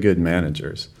hiring really good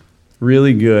managers,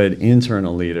 really good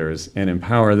internal leaders, and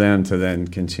empower them to then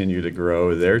continue to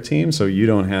grow their team so you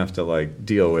don't have to, like,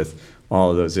 deal with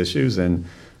all of those issues. And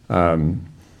I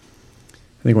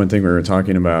think one thing we were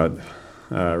talking about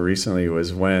recently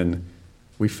was when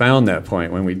we found that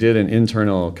point, when we did an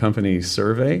internal company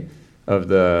survey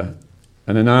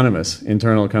an anonymous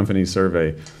internal company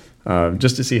survey,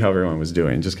 just to see how everyone was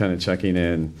doing, just kind of checking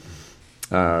in.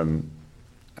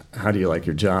 How do you like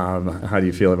your job? How do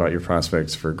you feel about your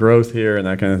prospects for growth here, and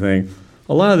that kind of thing?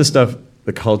 A lot of the stuff,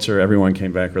 the culture, everyone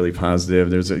came back really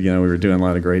positive. We were doing a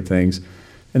lot of great things.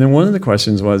 And then one of the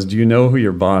questions was, do you know who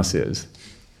your boss is?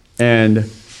 And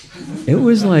it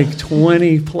was like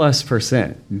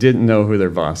 20+% didn't know who their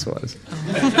boss was.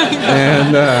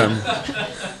 And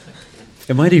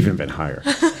it might even have been higher.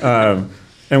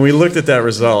 And we looked at that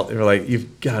result, and we're like,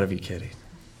 you've got to be kidding.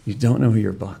 You don't know who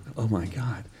your boss, oh my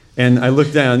God. And I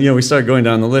looked down, we started going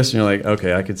down the list, and you're like,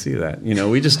 okay, I could see that.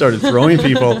 We just started throwing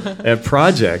people at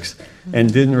projects and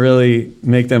didn't really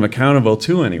make them accountable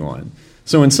to anyone.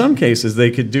 So in some cases,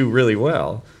 they could do really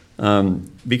well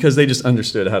because they just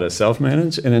understood how to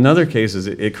self-manage. And in other cases,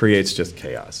 it creates just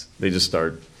chaos.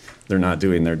 They're not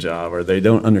doing their job, or they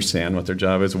don't understand what their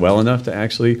job is well enough to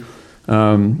actually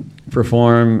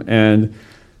perform. And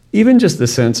even just the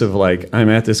sense of, like, I'm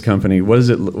at this company,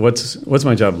 what's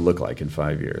my job look like in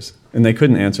 5 years? And they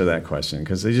couldn't answer that question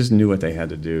because they just knew what they had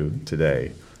to do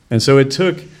today. And so it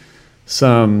took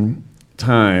some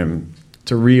time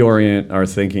to reorient our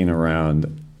thinking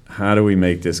around how do we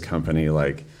make this company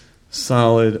like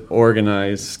solid,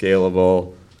 organized,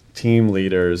 scalable, team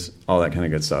leaders, all that kind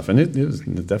of good stuff. And it was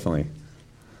definitely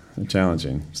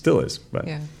challenging, still is. But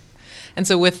yeah. And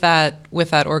so with that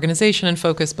organization and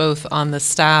focus both on the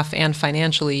staff and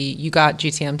financially, you got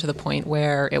GTM to the point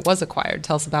where it was acquired.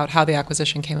 Tell us about how the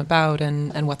acquisition came about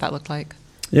and what that looked like.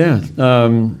 Yeah,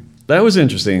 that was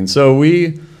interesting. So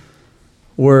it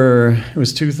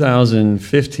was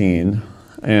 2015,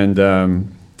 and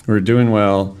we were doing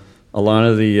well. A lot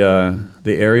of the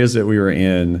areas that we were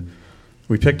in,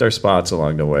 we picked our spots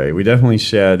along the way. We definitely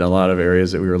shed a lot of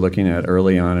areas that we were looking at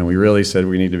early on, and we really said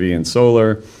we need to be in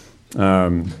solar,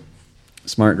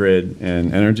 smart grid,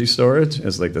 and energy storage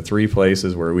as like the three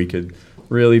places where we could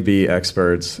really be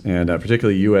experts, and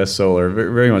particularly U.S. solar,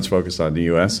 very much focused on the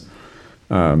U.S.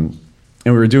 And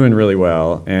we were doing really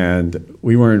well, and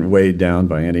we weren't weighed down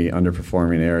by any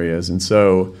underperforming areas. And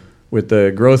so with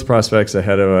the growth prospects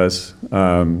ahead of us,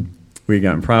 we had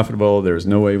gotten profitable. There was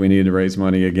no way we needed to raise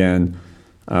money again.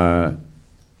 And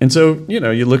so,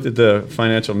 you looked at the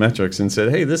financial metrics and said,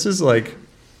 hey, this is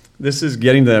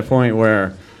getting to that point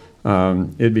where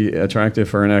it'd be attractive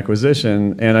for an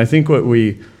acquisition. And I think what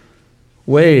we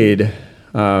weighed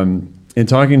in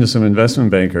talking to some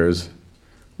investment bankers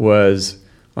was,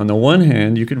 on the one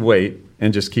hand, you could wait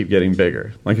and just keep getting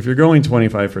bigger. Like if you're growing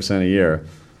 25% a year,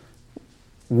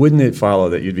 wouldn't it follow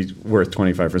that you'd be worth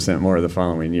 25% more the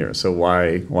following year? So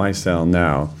why sell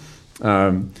now?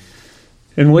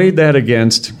 And weighed that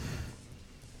against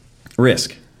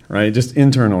risk, right? Just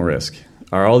internal risk.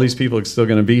 Are all these people still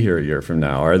going to be here a year from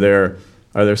now? Are there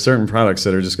certain products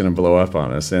that are just going to blow up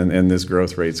on us and this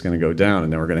growth rate's going to go down,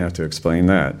 and then we're going to have to explain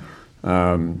that?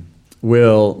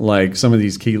 Will, like some of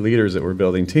these key leaders that we're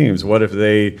building teams, what if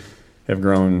they have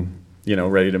grown,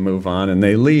 ready to move on and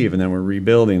they leave and then we're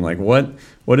rebuilding? Like what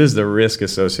is the risk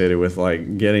associated with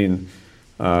like getting,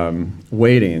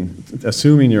 waiting,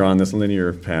 assuming you're on this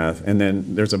linear path and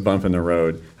then there's a bump in the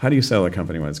road? How do you sell a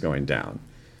company when it's going down?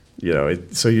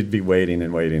 So you'd be waiting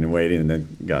and waiting and waiting, and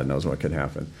then God knows what could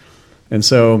happen. And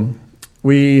so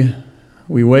we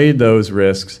weighed those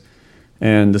risks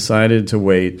and decided to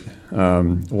wait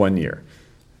 1 year.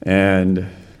 And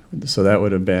so that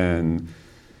would have been,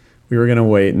 we were going to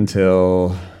wait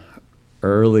until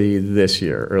early this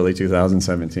year, early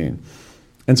 2017.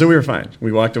 And so we were fine.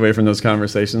 We walked away from those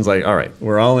conversations like, all right,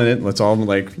 we're all in it. Let's all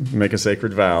make a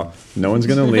sacred vow. No one's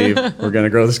going to leave. We're going to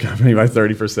grow this company by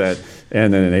 30%.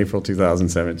 And then in April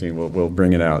 2017, we'll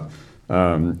bring it out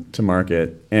to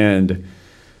market. And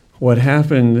what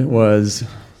happened was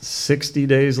 60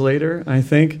 days later, I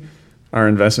think, our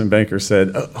investment banker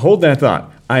said, hold that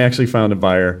thought. I actually found a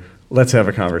buyer. Let's have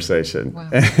a conversation. Wow.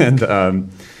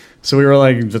 And so we were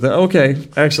like, okay,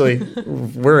 actually,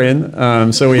 we're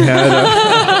in. So we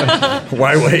had,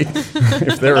 why wait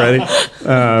if they're ready?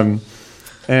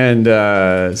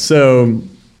 So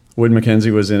Wood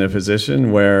Mackenzie was in a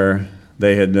position where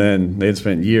they had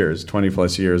spent years, 20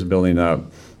 plus years, building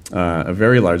up a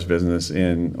very large business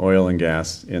in oil and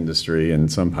gas industry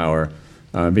and some power,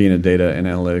 being a data and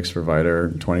analytics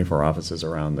provider, 24 offices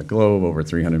around the globe, over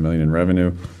 $300 million in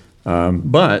revenue.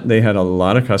 But they had a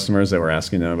lot of customers that were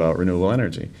asking them about renewable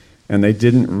energy, and they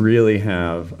didn't really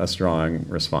have a strong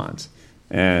response.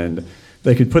 And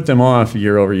they could put them off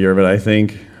year over year, but I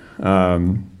think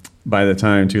by the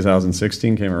time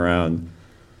 2016 came around,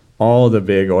 all of the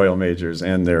big oil majors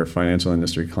and their financial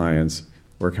industry clients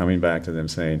were coming back to them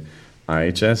saying,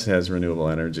 IHS has renewable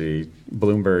energy,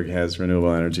 Bloomberg has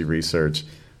renewable energy research,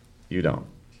 you don't.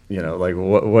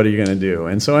 What are you going to do?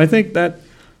 And so I think that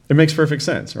it makes perfect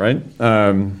sense, right?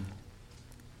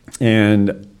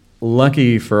 And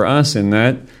lucky for us in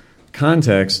that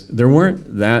context, there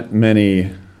weren't that many,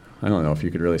 I don't know if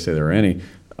you could really say there were any,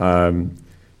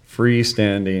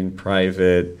 freestanding,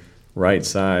 private, right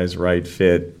size, right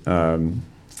fit,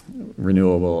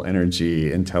 renewable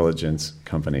energy intelligence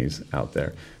companies out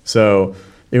there. So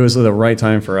it was the right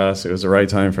time for us. It was the right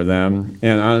time for them.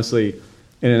 And honestly,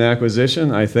 in an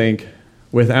acquisition, I think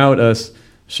without us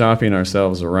shopping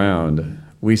ourselves around,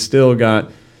 we still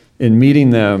got in meeting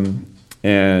them,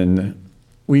 and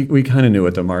we kind of knew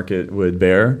what the market would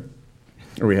bear,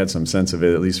 or we had some sense of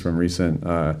it, at least from recent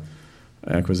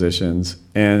acquisitions.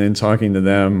 And in talking to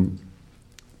them,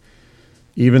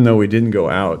 even though we didn't go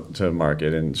out to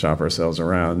market and shop ourselves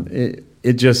around,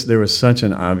 there was such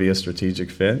an obvious strategic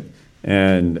fit.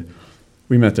 And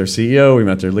we met their CEO, we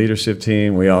met their leadership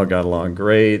team, we all got along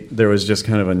great. There was just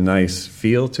kind of a nice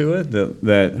feel to it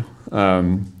that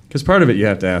because part of it you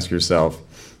have to ask yourself,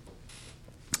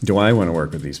 do I want to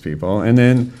work with these people? And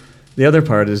then the other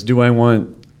part is, do I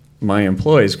want my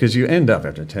employees, because you end up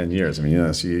after 10 years, I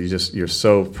mean, so you're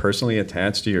so personally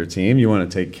attached to your team, you want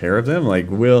to take care of them. Like,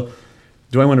 do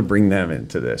I want to bring them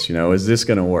into this? Is this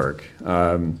going to work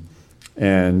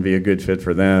and be a good fit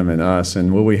for them and us?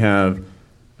 And will we have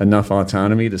enough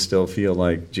autonomy to still feel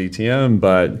like GTM,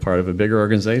 but part of a bigger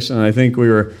organization? And I think we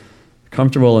were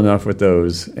comfortable enough with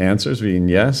those answers being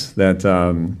yes, that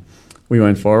we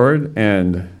went forward.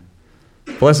 And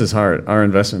bless his heart, our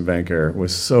investment banker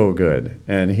was so good,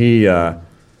 and he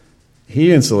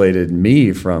insulated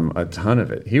me from a ton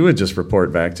of it. He would just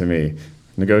report back to me,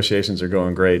 negotiations are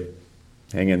going great,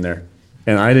 hang in there.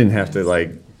 And I didn't have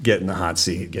to get in the hot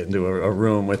seat, get into a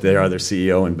room with their other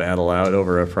CEO and battle out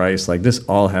over a price. Like, this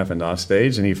all happened off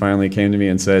stage, and he finally came to me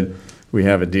and said, we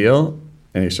have a deal,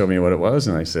 and he showed me what it was,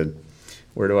 and I said,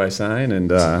 where do I sign?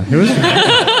 And it was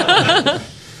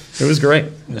it was great.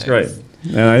 It was great.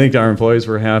 And I think our employees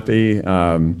were happy.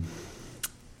 The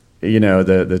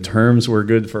terms were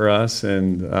good for us,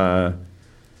 and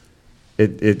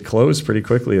it closed pretty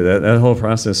quickly. That whole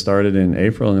process started in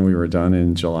April, and we were done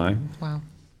in July. Wow.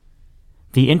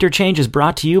 The Interchange is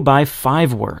brought to you by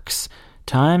Fiveworks.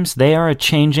 Times, they are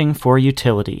a-changing for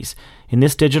utilities. In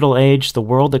this digital age, the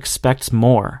world expects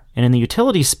more. And in the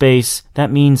utility space,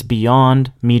 that means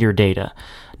beyond meter data.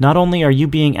 Not only are you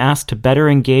being asked to better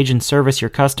engage and service your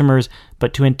customers,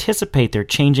 but to anticipate their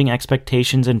changing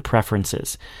expectations and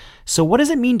preferences. So what does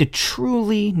it mean to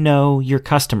truly know your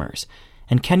customers?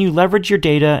 And can you leverage your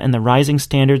data and the rising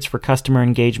standards for customer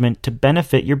engagement to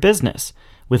benefit your business?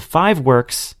 With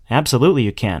Fiveworks, absolutely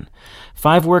you can.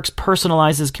 Fiveworks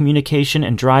personalizes communication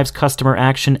and drives customer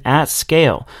action at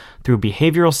scale through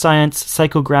behavioral science,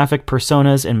 psychographic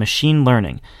personas, and machine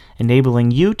learning,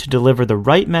 enabling you to deliver the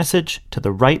right message to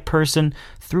the right person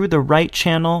through the right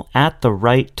channel at the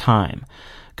right time.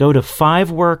 Go to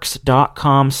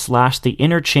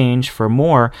fiveworks.com/theinterchange for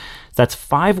more. That's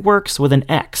Fiveworks with an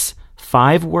X.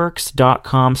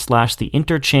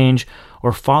 Fiveworks.com/theinterchange,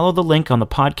 or follow the link on the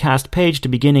podcast page to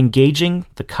begin engaging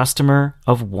the customer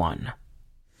of one.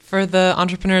 For the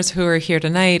entrepreneurs who are here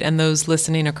tonight and those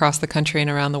listening across the country and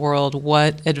around the world,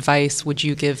 what advice would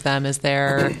you give them as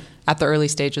they're at the early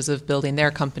stages of building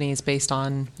their companies based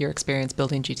on your experience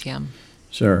building GTM?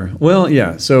 Sure. Well,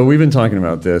 yeah. So we've been talking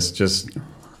about this, just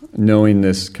knowing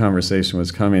this conversation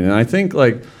was coming. And I think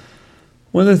one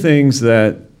of the things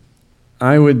that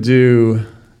I would do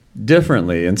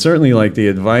differently, and certainly the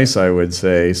advice I would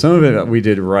say, some of it we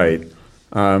did right,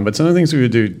 but some of the things we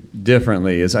would do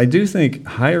differently is I do think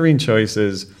hiring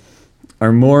choices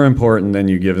are more important than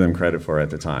you give them credit for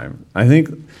at the time. I think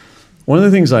one of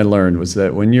the things I learned was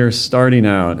that when you're starting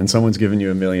out and someone's giving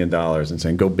you $1 million and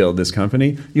saying, go build this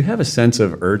company, you have a sense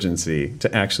of urgency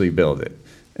to actually build it.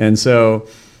 And so,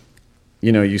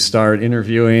 you start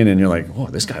interviewing and you're like, oh,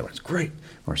 this guy looks great.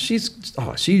 Or she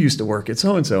used to work at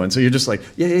so-and-so. And so you're just like,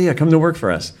 yeah, come to work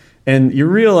for us. And you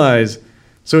realize,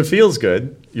 so it feels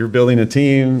good. You're building a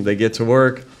team. They get to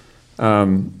work.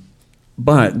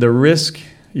 But the risk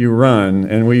you run,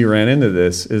 and we ran into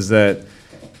this, is that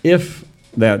if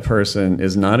that person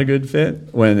is not a good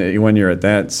fit, when you're at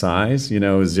that size,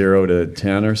 0 to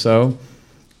 10 or so,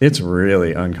 it's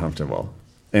really uncomfortable.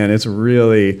 And it's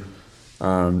really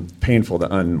painful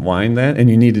to unwind that, and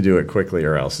you need to do it quickly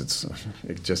or else it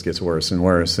just gets worse and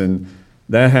worse. And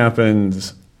that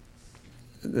happened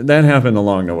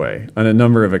along the way on a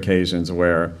number of occasions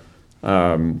where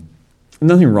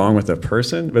nothing wrong with the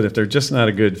person, but if they're just not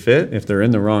a good fit, if they're in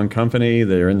the wrong company,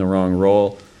 they're in the wrong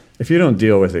role, if you don't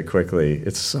deal with it quickly,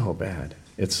 it's so bad.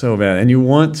 It's so bad. And you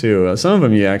want to, some of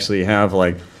them you actually have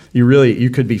you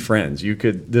could be friends.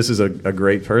 This is a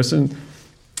great person.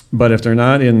 But if they're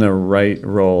not in the right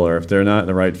role, or if they're not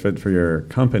the right fit for your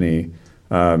company,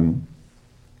 you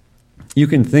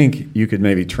can think you could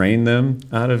maybe train them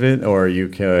out of it, or you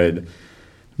could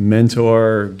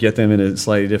mentor, get them in a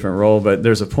slightly different role. But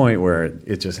there's a point where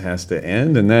it just has to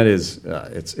end, and that is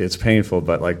it's painful.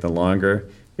 But the longer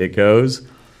it goes,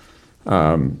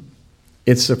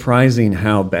 it's surprising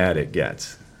how bad it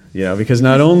gets. Because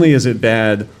not only is it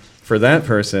bad for that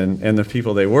person and the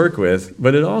people they work with,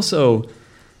 but it also,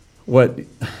 what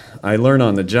I learned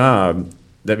on the job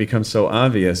that becomes so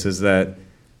obvious is that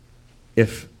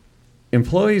if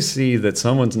employees see that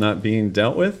someone's not being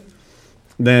dealt with,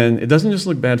 then it doesn't just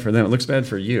look bad for them, it looks bad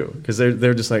for you, because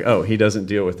they're just like, oh, he doesn't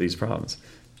deal with these problems.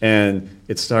 And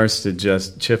it starts to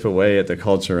just chip away at the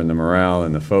culture and the morale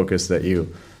and the focus that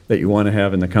you want to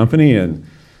have in the company. And,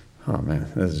 oh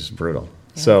man, this is just brutal.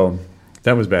 Yeah. So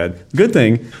that was bad. Good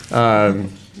thing,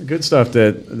 good stuff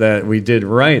that we did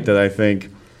right, that I think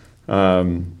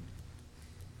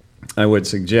I would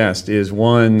suggest is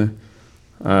one,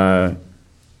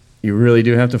 you really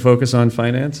do have to focus on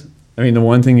finance. I mean, the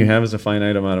one thing you have is a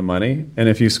finite amount of money, and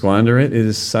if you squander it, it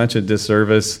is such a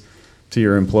disservice to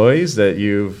your employees that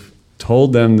you've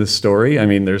told them the story. I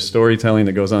mean, there's storytelling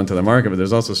that goes on to the market, but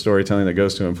there's also storytelling that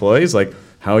goes to employees, like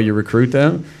how you recruit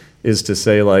them is to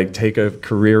say, like, take a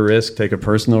career risk, take a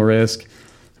personal risk,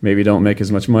 maybe don't make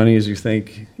as much money as you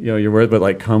think you're worth, but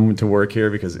like come to work here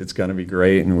because it's going to be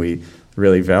great and we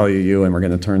really value you and we're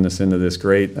going to turn this into this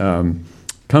great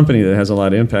company that has a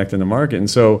lot of impact in the market. And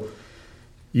so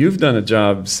you've done a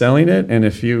job selling it, and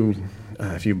if you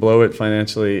blow it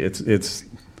financially, it's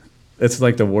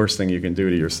like the worst thing you can do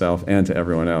to yourself and to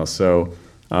everyone else. So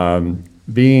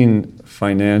being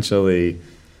financially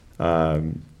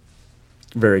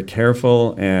very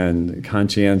careful and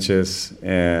conscientious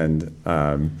and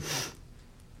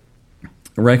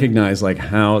recognize like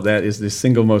how that is the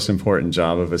single most important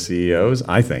job of a CEO's,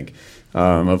 I think.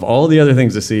 Of all the other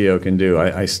things the CEO can do,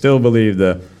 I still believe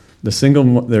their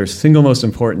single most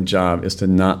important job is to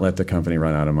not let the company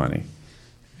run out of money.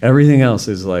 Everything else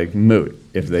is like moot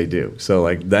if they do. So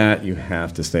like that you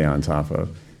have to stay on top of.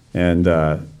 And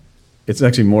it's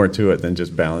actually more to it than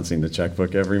just balancing the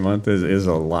checkbook every month is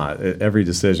a lot. Every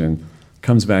decision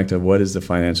comes back to what is the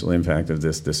financial impact of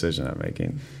this decision I'm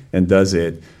making? And does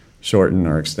it shorten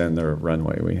or extend the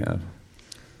runway we have?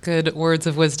 Good words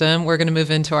of wisdom. We're going to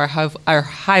move into our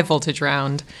high voltage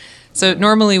round. So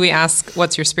normally we ask,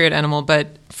 what's your spirit animal? But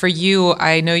for you,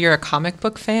 I know you're a comic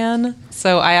book fan.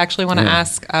 So I actually want to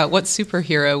ask, what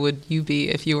superhero would you be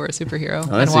if you were a superhero,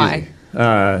 and why? Easy.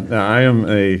 I am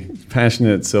a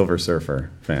passionate Silver Surfer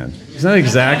fan. He's not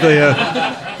exactly a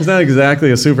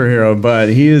superhero, but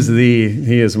he is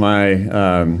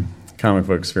my comic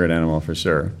book spirit animal for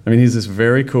sure. I mean, he's this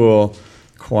very cool,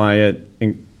 quiet,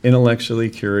 intellectually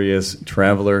curious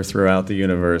traveler throughout the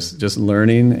universe, just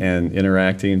learning and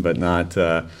interacting, but not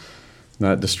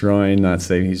destroying, not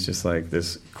saving. He's just like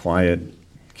this quiet,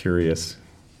 curious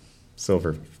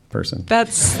silver person.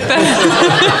 That's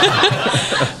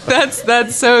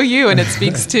so you, and it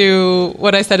speaks to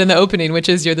what I said in the opening, which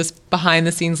is you're this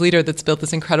behind-the-scenes leader that's built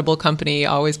this incredible company,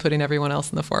 always putting everyone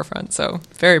else in the forefront. So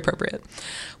very appropriate.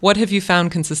 What have you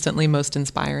found consistently most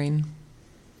inspiring?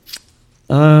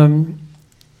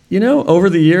 Over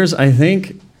the years, I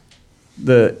think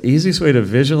the easiest way to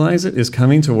visualize it is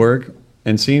coming to work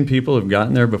and seeing people who've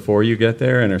gotten there before you get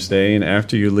there and are staying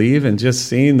after you leave, and just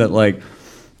seeing that, like,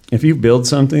 if you build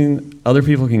something, other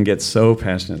people can get so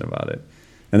passionate about it.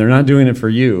 And they're not doing it for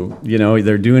you,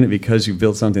 they're doing it because you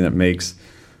built something that makes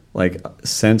like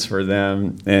sense for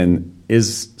them and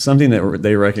is something that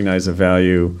they recognize the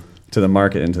value to the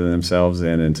market and to themselves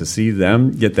in, and to see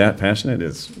them get that passionate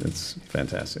it's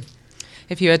fantastic.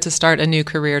 If you had to start a new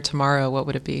career tomorrow, what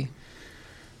would it be?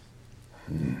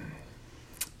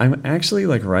 I'm actually,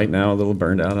 like, right now a little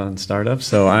burned out on startups,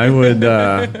 so I would.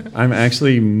 I'm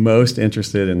actually most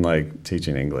interested in like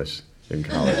teaching English in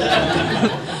college.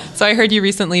 So I heard you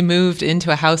recently moved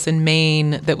into a house in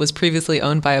Maine that was previously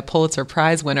owned by a Pulitzer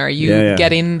Prize winner. Are you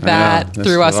getting that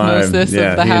through osmosis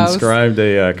of the house? He inscribed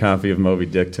a copy of Moby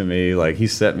Dick to me. Like, he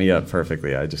set me up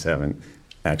perfectly. I just haven't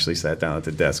actually sat down at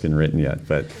the desk and written yet.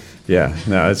 But yeah,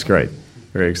 no, it's great.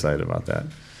 Very excited about that.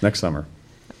 Next summer.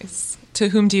 Nice. To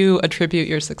whom do you attribute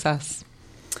your success?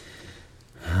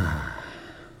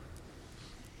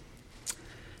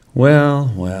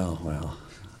 Well.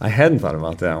 I hadn't thought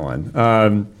about that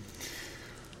one.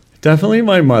 Definitely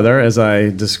my mother, as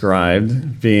I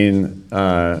described, being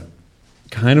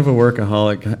kind of a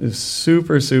workaholic,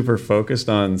 super, super focused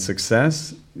on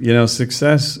success.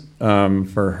 Success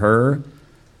for her,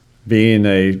 being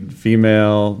a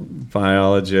female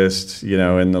biologist,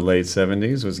 in the late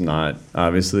 70s was not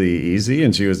obviously easy,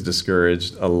 and she was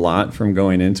discouraged a lot from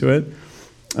going into it,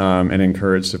 and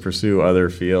encouraged to pursue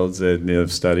other fields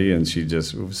of study, and she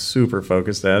just was super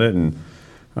focused at it, and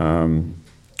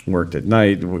worked at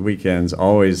night, weekends,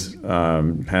 always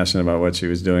passionate about what she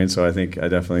was doing. So I think I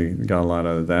definitely got a lot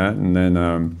out of that. And then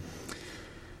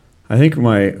I think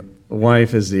my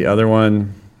wife is the other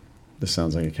one. This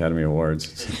sounds like Academy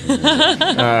Awards.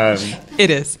 It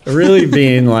is. Really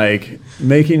being like,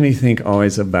 making me think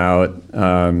always about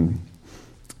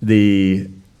the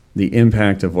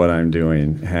impact of what I'm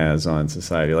doing has on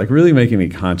society. Like, really making me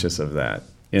conscious of that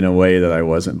in a way that I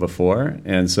wasn't before.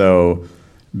 And so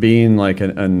being like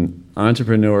an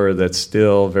entrepreneur that's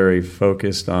still very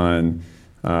focused on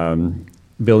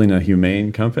building a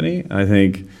humane company, I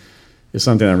think is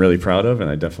something I'm really proud of, and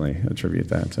I definitely attribute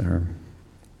that to her.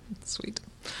 Sweet.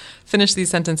 Finish these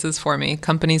sentences for me.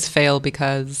 Companies fail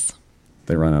because...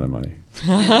 they run out of money.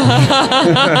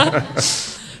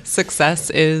 Success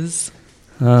is?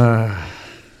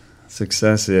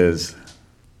 Success is,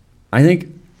 I think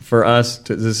for us,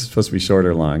 this is supposed to be short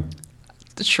or long?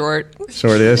 Short.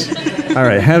 Short-ish? All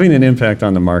right, having an impact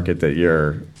on the market that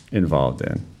you're involved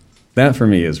in. That for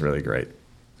me is really great.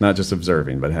 Not just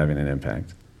observing, but having an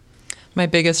impact. My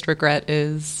biggest regret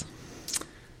is?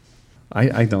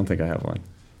 I don't think I have one.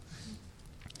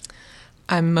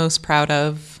 I'm most proud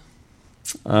of?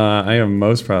 I am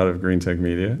most proud of Greentech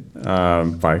Media,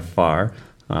 by far.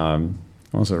 I'm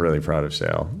also really proud of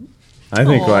Shale. I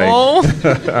think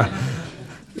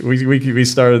we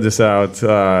started this out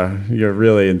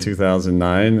really in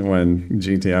 2009 when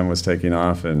GTM was taking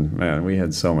off, and man, we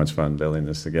had so much fun building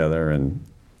this together. And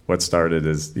what started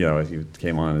as, he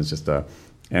came on as just a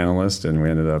analyst, and we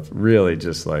ended up really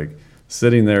just like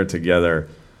sitting there together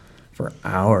for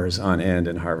hours on end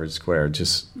in Harvard Square,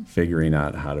 just figuring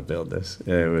out how to build this.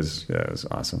 It was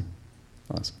awesome.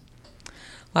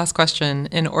 Last question.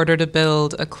 In order to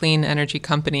build a clean energy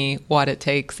company, what it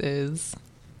takes is?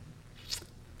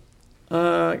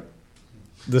 The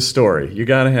story. You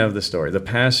got to have the story, the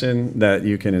passion that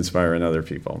you can inspire in other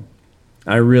people.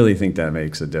 I really think that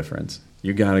makes a difference.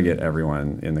 You got to get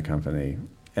everyone in the company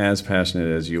as passionate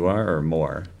as you are or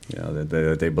more,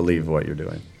 that they believe what you're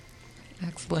doing.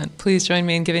 Excellent. Please join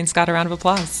me in giving Scott a round of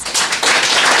applause.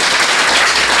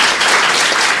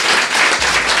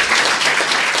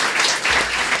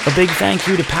 A big thank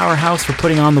you to Powerhouse for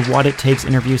putting on the What It Takes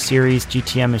interview series.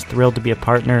 GTM is thrilled to be a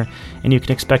partner, and you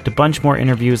can expect a bunch more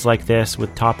interviews like this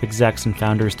with top execs and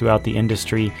founders throughout the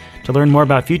industry. To learn more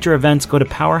about future events, go to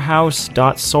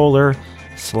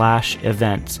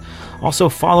powerhouse.solar/events. Also,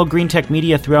 follow Greentech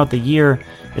Media throughout the year.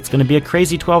 It's going to be a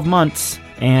crazy 12 months,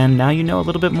 and now you know a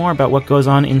little bit more about what goes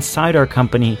on inside our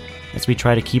company as we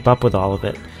try to keep up with all of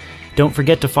it. Don't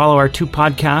forget to follow our two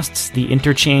podcasts, The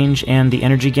Interchange and The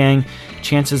Energy Gang.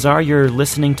 Chances are you're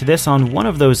listening to this on one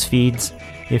of those feeds.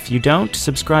 If you don't,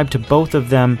 subscribe to both of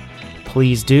them.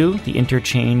 Please do. The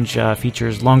Interchange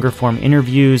features longer-form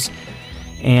interviews,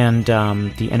 and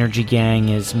The Energy Gang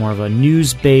is more of a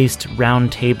news-based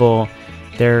roundtable.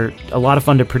 They're a lot of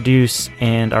fun to produce,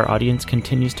 and our audience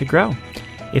continues to grow.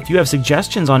 If you have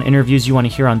suggestions on interviews you want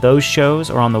to hear on those shows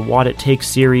or on the What It Takes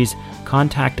series,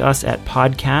 contact us at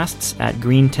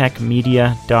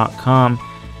podcasts@greentechmedia.com.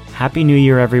 Happy New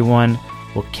Year, everyone.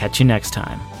 We'll catch you next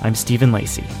time. I'm Stephen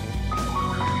Lacey.